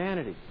Himself to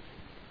humanity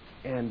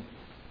and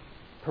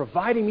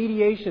providing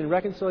mediation and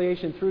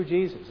reconciliation through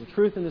Jesus, the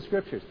truth in the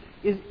Scriptures,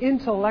 is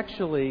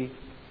intellectually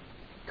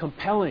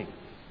compelling.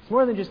 It's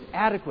more than just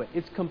adequate.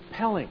 It's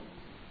compelling.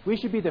 We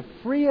should be the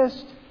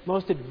freest,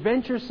 most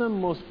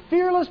adventuresome, most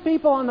fearless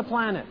people on the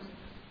planet.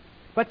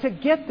 But to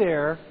get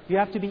there, you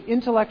have to be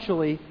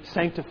intellectually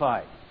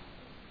sanctified.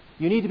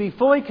 You need to be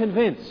fully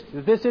convinced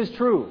that this is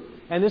true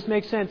and this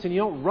makes sense, and you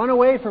don't run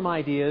away from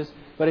ideas,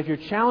 but if you're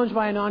challenged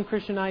by a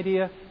non-Christian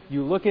idea,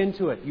 you look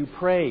into it, you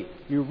pray,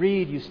 you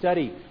read, you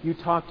study, you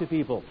talk to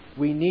people.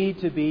 We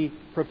need to be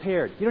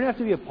prepared. You don't have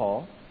to be a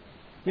Paul.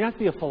 You don't have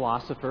to be a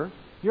philosopher.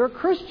 You're a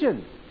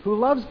Christian who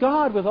loves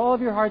God with all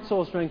of your heart,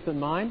 soul, strength, and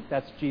mind.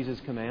 That's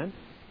Jesus' command.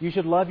 You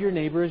should love your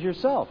neighbor as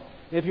yourself.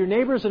 If your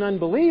neighbor is an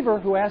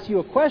unbeliever who asks you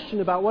a question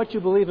about what you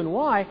believe and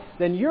why,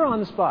 then you're on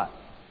the spot.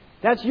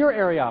 That's your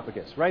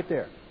Areopagus right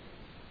there.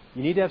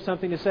 You need to have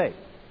something to say.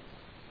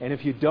 And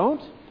if you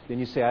don't, then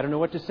you say, I don't know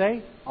what to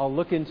say. I'll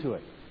look into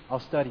it. I'll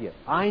study it.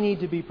 I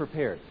need to be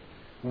prepared.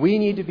 We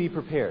need to be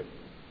prepared.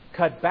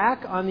 Cut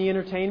back on the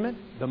entertainment,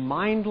 the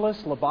mindless,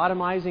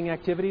 lobotomizing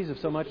activities of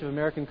so much of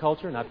American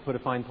culture, not to put a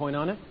fine point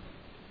on it,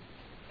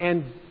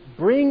 and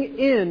bring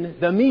in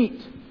the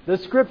meat, the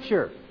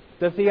Scripture,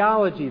 the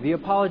theology, the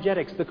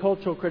apologetics, the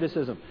cultural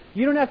criticism.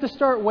 You don't have to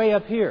start way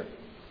up here.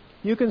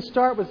 You can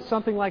start with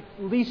something like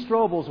Lee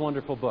Strobel's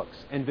wonderful books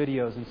and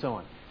videos and so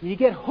on. You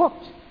get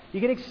hooked. You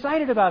get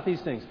excited about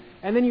these things.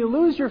 And then you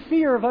lose your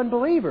fear of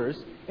unbelievers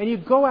and you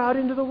go out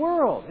into the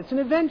world. It's an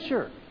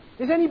adventure.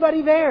 Is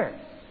anybody there?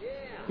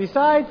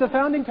 Besides the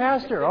founding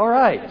pastor. All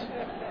right.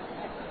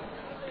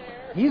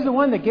 He's the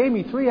one that gave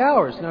me 3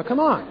 hours. Now, come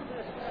on.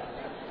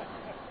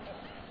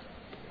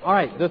 All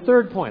right, the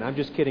third point. I'm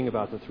just kidding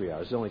about the 3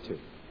 hours. There's only 2.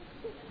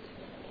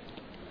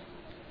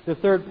 The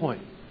third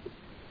point.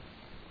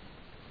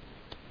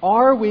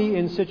 Are we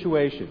in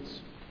situations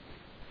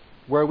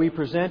where we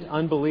present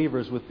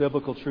unbelievers with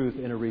biblical truth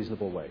in a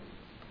reasonable way?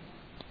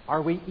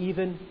 Are we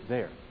even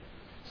there?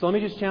 So let me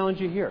just challenge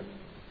you here.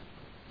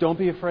 Don't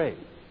be afraid.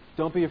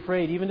 Don't be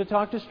afraid even to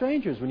talk to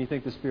strangers when you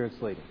think the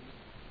Spirit's leading.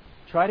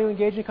 Try to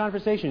engage in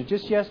conversation.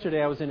 Just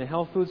yesterday I was in a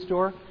health food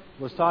store,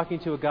 was talking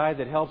to a guy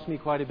that helps me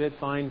quite a bit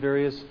find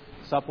various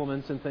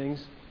supplements and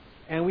things,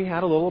 and we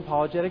had a little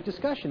apologetic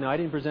discussion. Now, I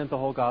didn't present the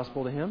whole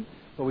gospel to him,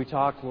 but we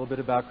talked a little bit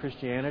about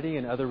Christianity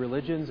and other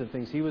religions and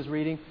things he was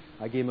reading.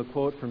 I gave him a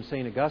quote from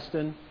St.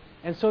 Augustine.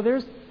 And so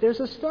there's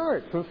a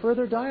start for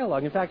further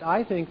dialogue. In fact,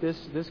 I think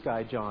this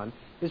guy, John,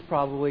 is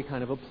probably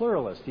kind of a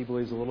pluralist. He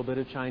believes a little bit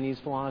of Chinese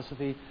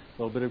philosophy,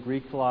 a little bit of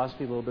Greek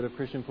philosophy, a little bit of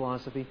Christian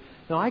philosophy.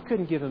 Now, I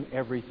couldn't give him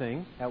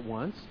everything at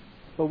once,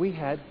 but we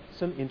had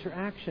some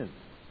interaction.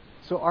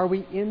 So are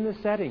we in the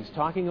settings,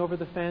 talking over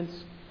the fence,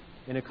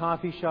 in a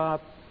coffee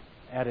shop,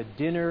 at a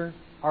dinner?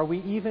 Are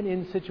we even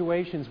in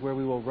situations where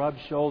we will rub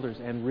shoulders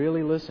and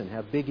really listen,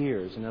 have big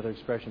ears, another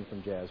expression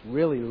from jazz,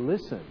 really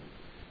listen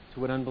to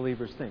what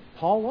unbelievers think?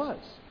 Paul was,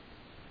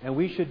 and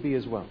we should be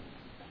as well.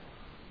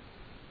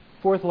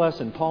 Fourth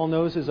lesson, Paul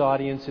knows his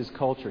audience, his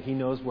culture. He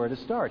knows where to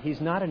start.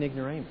 He's not an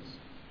ignoramus.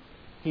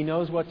 He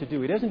knows what to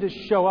do. He doesn't just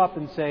show up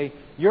and say,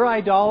 you're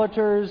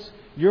idolaters,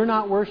 you're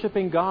not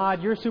worshiping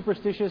God, you're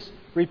superstitious,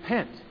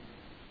 repent.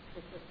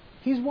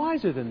 He's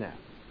wiser than that.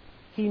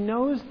 He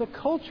knows the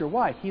culture.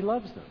 Why? He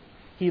loves them.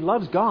 He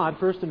loves God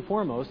first and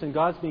foremost, and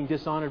God's being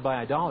dishonored by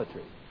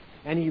idolatry.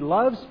 And he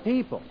loves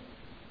people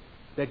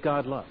that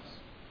God loves.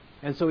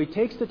 And so he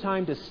takes the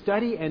time to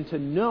study and to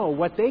know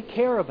what they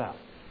care about,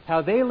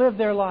 how they live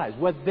their lives,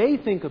 what they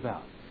think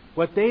about,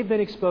 what they've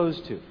been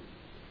exposed to.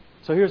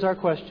 So here's our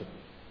question.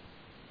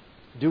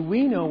 Do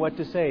we know what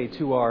to say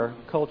to our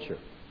culture?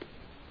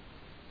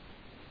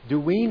 Do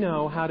we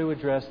know how to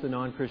address the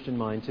non-Christian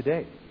mind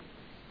today?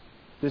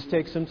 This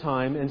takes some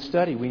time and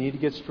study. We need to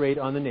get straight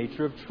on the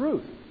nature of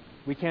truth.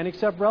 We can't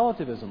accept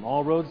relativism.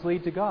 All roads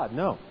lead to God.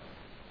 No.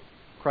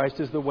 Christ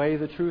is the way,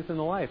 the truth, and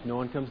the life. No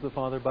one comes to the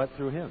Father but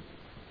through Him.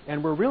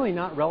 And we're really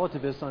not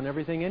relativists on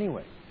everything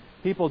anyway.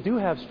 People do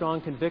have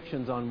strong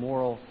convictions on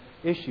moral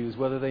issues,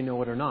 whether they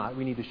know it or not.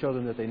 We need to show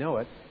them that they know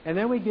it. And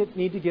then we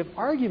need to give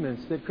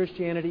arguments that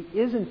Christianity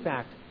is in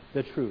fact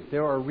the truth.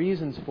 There are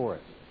reasons for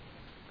it.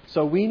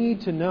 So we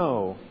need to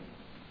know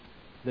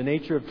the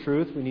nature of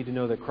truth. We need to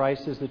know that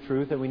Christ is the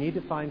truth. And we need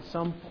to find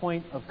some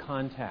point of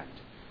contact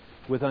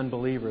with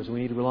unbelievers.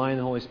 We need to rely on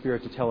the Holy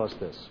Spirit to tell us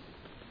this.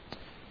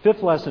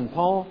 Fifth lesson,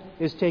 Paul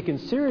is taken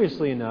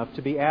seriously enough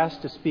to be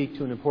asked to speak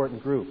to an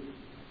important group.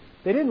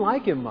 They didn't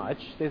like him much.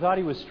 They thought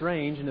he was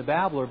strange and a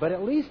babbler, but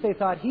at least they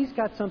thought he's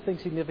got something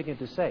significant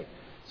to say.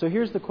 So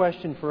here's the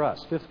question for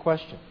us. Fifth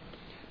question.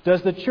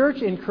 Does the church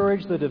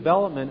encourage the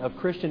development of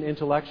Christian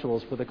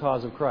intellectuals for the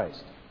cause of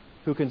Christ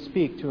who can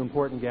speak to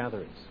important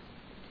gatherings?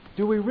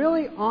 Do we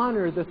really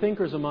honor the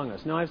thinkers among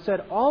us? Now, I've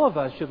said all of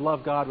us should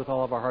love God with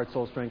all of our heart,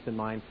 soul, strength, and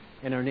mind,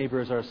 and our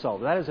neighbor as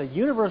ourselves. That is a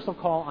universal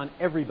call on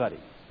everybody.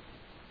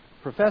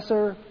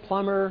 Professor,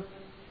 plumber,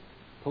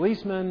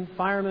 policeman,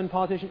 fireman,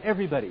 politician,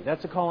 everybody.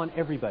 That's a call on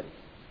everybody.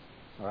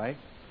 All right?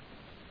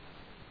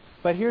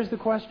 But here's the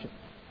question.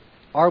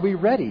 Are we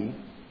ready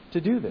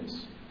to do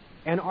this?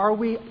 And are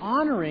we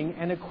honoring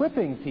and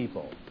equipping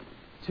people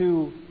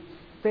to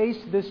face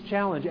this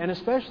challenge, and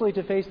especially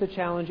to face the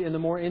challenge in the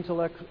more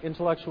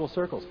intellectual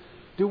circles?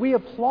 Do we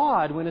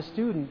applaud when a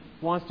student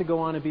wants to go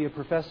on and be a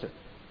professor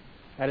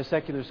at a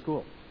secular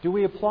school? Do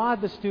we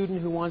applaud the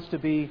student who wants to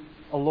be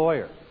a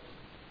lawyer?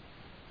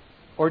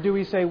 Or do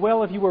we say,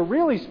 well, if you were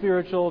really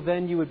spiritual,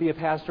 then you would be a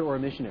pastor or a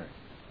missionary?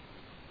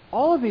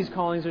 All of these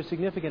callings are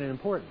significant and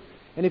important.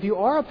 And if you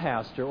are a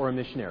pastor or a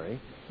missionary,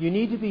 you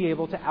need to be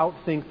able to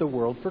outthink the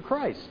world for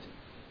Christ.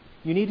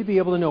 You need to be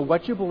able to know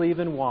what you believe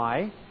and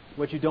why,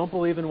 what you don't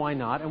believe and why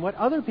not, and what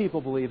other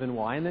people believe and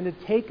why, and then to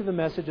take the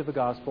message of the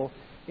gospel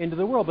into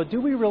the world. But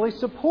do we really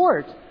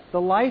support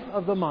the life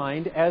of the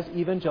mind as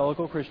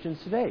evangelical Christians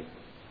today?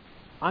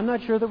 I'm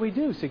not sure that we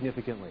do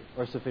significantly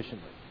or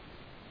sufficiently.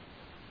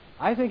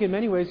 I think in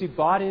many ways we've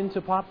bought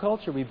into pop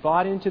culture. We've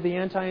bought into the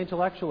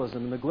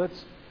anti-intellectualism and the glitz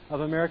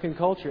of American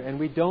culture, and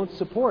we don't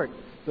support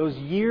those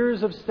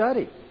years of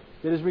study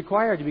that is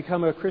required to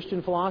become a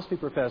Christian philosophy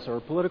professor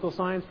or political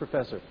science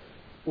professor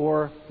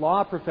or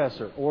law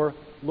professor or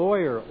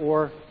lawyer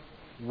or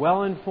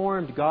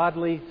well-informed,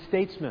 godly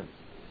statesman.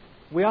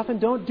 We often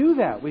don't do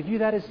that. We view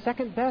that as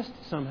second best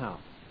somehow.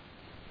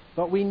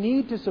 But we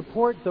need to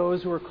support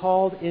those who are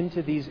called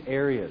into these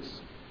areas,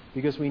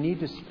 because we need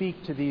to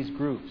speak to these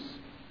groups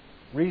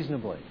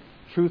reasonably,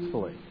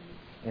 truthfully,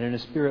 and in a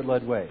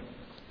Spirit-led way.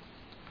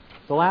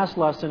 The last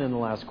lesson and the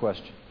last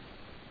question.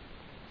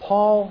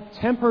 Paul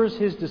tempers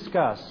his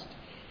disgust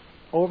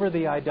over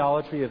the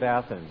idolatry of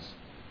Athens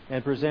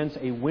and presents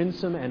a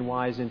winsome and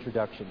wise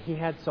introduction. He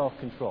had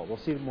self-control. We'll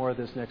see more of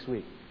this next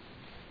week.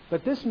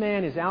 But this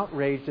man is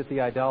outraged at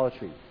the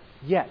idolatry.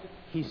 Yet,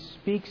 he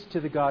speaks to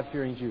the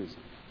God-fearing Jews.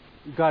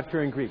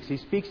 God-fearing Greeks. He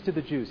speaks to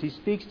the Jews. He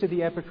speaks to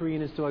the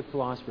Epicurean and Stoic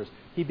philosophers.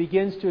 He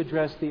begins to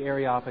address the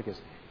Areopagus.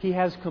 He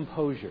has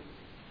composure.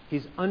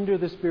 He's under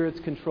the Spirit's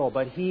control,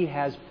 but he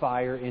has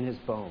fire in his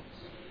bones.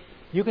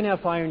 You can have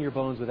fire in your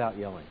bones without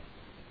yelling.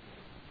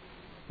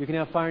 You can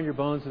have fire in your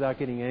bones without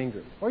getting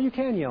angry. Or you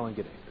can yell and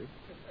get angry.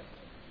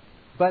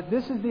 But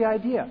this is the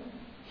idea.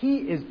 He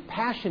is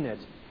passionate,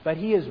 but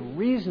he is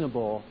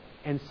reasonable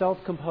and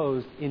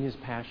self-composed in his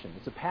passion.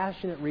 It's a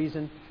passionate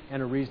reason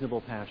and a reasonable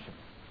passion.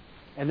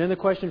 And then the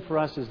question for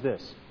us is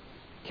this.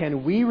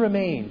 Can we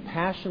remain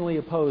passionately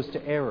opposed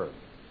to error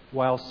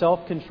while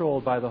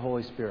self-controlled by the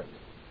Holy Spirit?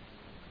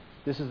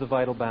 This is the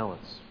vital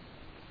balance.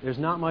 There's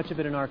not much of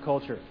it in our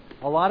culture.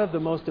 A lot of the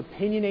most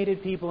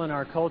opinionated people in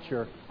our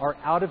culture are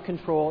out of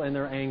control in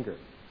their anger,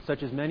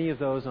 such as many of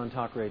those on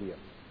talk radio.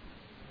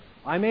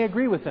 I may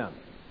agree with them,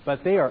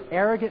 but they are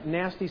arrogant,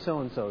 nasty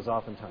so-and-sos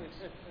oftentimes.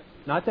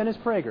 Not Dennis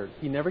Prager.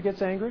 He never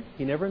gets angry.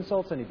 He never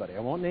insults anybody. I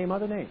won't name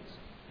other names.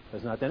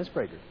 That's not Dennis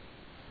Prager.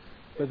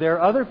 But there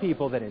are other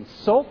people that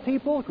insult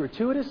people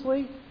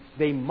gratuitously.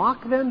 They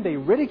mock them. They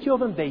ridicule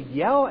them. They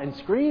yell and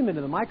scream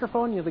into the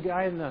microphone. You know, the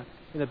guy in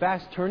the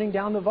back's turning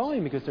down the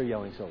volume because they're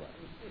yelling so loud.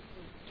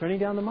 Turning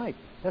down the mic.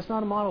 That's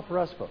not a model for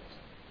us, folks.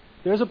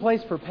 There's a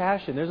place for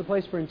passion. There's a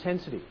place for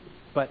intensity.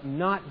 But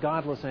not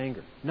godless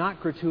anger.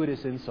 Not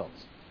gratuitous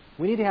insults.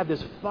 We need to have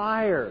this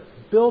fire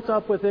built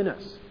up within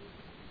us.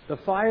 The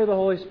fire of the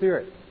Holy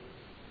Spirit.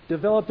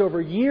 Developed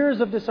over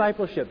years of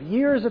discipleship.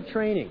 Years of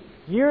training.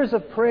 Years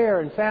of prayer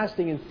and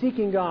fasting and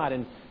seeking God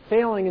and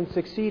failing and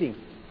succeeding.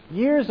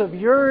 Years of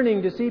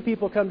yearning to see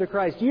people come to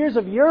Christ. Years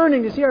of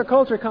yearning to see our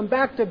culture come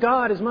back to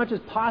God as much as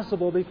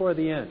possible before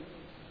the end.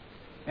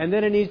 And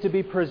then it needs to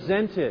be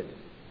presented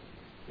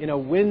in a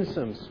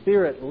winsome,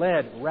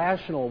 Spirit-led,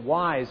 rational,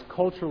 wise,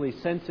 culturally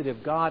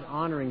sensitive,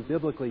 God-honoring,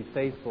 biblically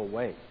faithful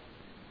way.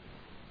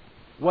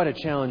 What a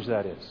challenge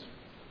that is.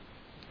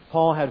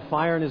 Paul had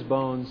fire in his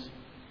bones,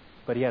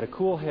 but he had a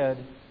cool head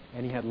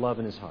and he had love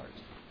in his heart.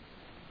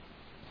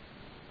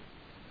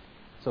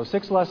 So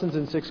 6 lessons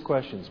and 6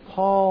 questions.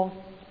 Paul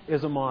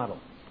is a model.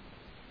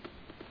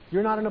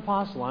 You're not an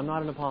apostle. I'm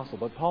not an apostle.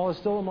 But Paul is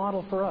still a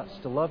model for us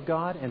to love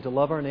God and to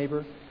love our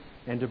neighbor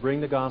and to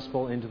bring the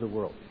gospel into the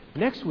world.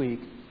 Next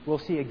week, we'll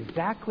see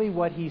exactly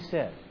what he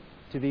said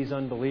to these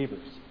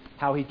unbelievers.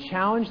 How he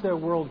challenged their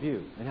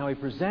worldview and how he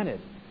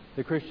presented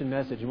the Christian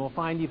message. And we'll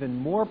find even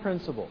more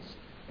principles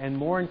and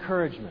more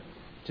encouragement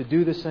to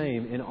do the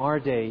same in our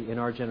day, in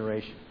our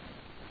generation.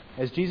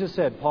 As Jesus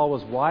said, Paul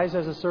was wise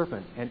as a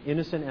serpent and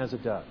innocent as a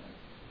dove.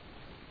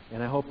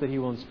 And I hope that he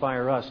will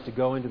inspire us to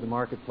go into the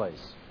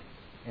marketplace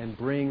and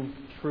bring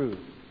truth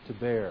to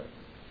bear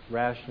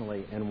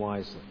rationally and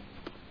wisely.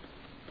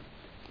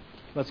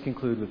 Let's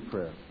conclude with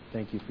prayer.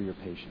 Thank you for your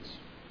patience.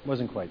 It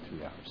wasn't quite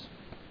 3 hours.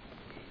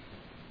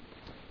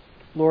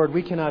 Lord,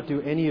 we cannot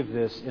do any of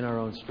this in our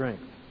own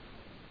strength.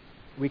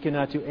 We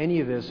cannot do any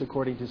of this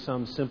according to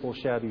some simple,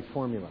 shabby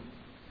formula.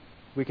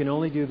 We can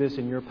only do this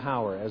in your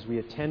power as we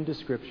attend to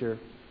Scripture,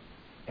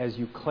 as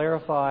you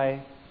clarify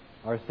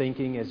our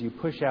thinking, as you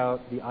push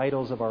out the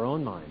idols of our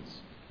own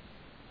minds,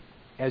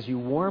 as you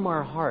warm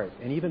our heart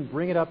and even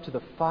bring it up to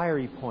the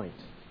fiery point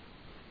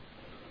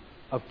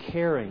of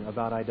caring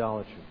about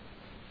idolatry,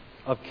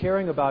 of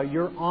caring about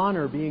your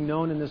honor being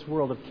known in this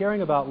world, of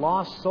caring about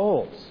lost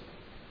souls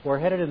who are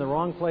headed in the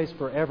wrong place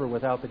forever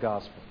without the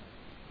gospel.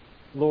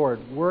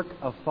 Lord, work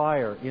a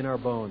fire in our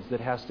bones that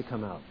has to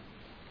come out.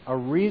 A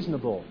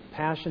reasonable,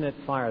 passionate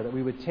fire that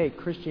we would take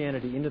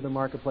Christianity into the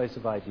marketplace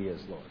of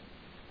ideas, Lord.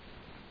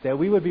 That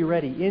we would be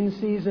ready in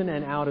season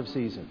and out of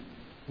season.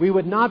 We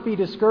would not be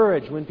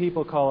discouraged when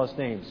people call us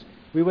names.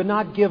 We would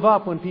not give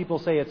up when people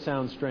say it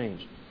sounds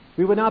strange.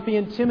 We would not be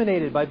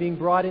intimidated by being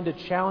brought into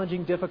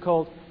challenging,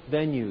 difficult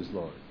venues,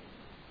 Lord.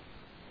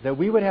 That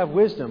we would have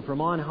wisdom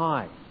from on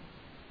high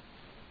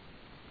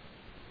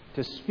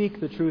to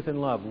speak the truth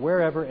in love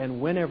wherever and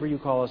whenever you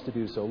call us to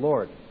do so.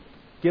 Lord,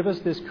 give us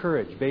this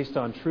courage based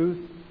on truth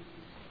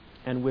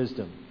and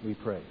wisdom, we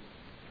pray.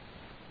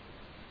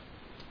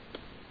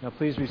 Now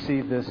please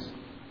receive this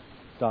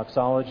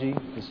doxology.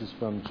 This is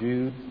from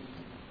Jude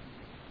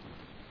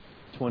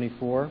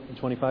 24 and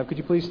 25. Could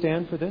you please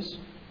stand for this?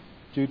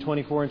 Jude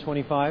 24 and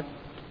 25.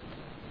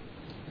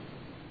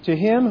 To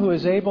Him who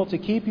is able to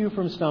keep you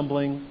from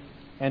stumbling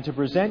and to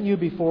present you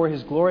before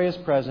His glorious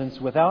presence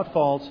without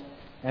fault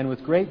and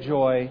with great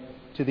joy,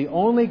 to the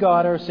only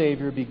God our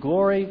Savior be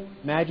glory,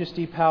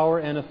 majesty, power,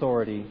 and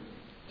authority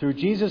through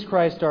Jesus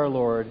Christ our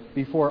Lord,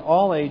 before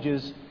all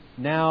ages,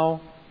 now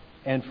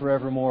and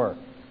forevermore.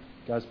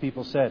 God's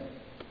people said,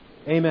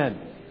 Amen.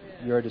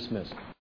 You are dismissed.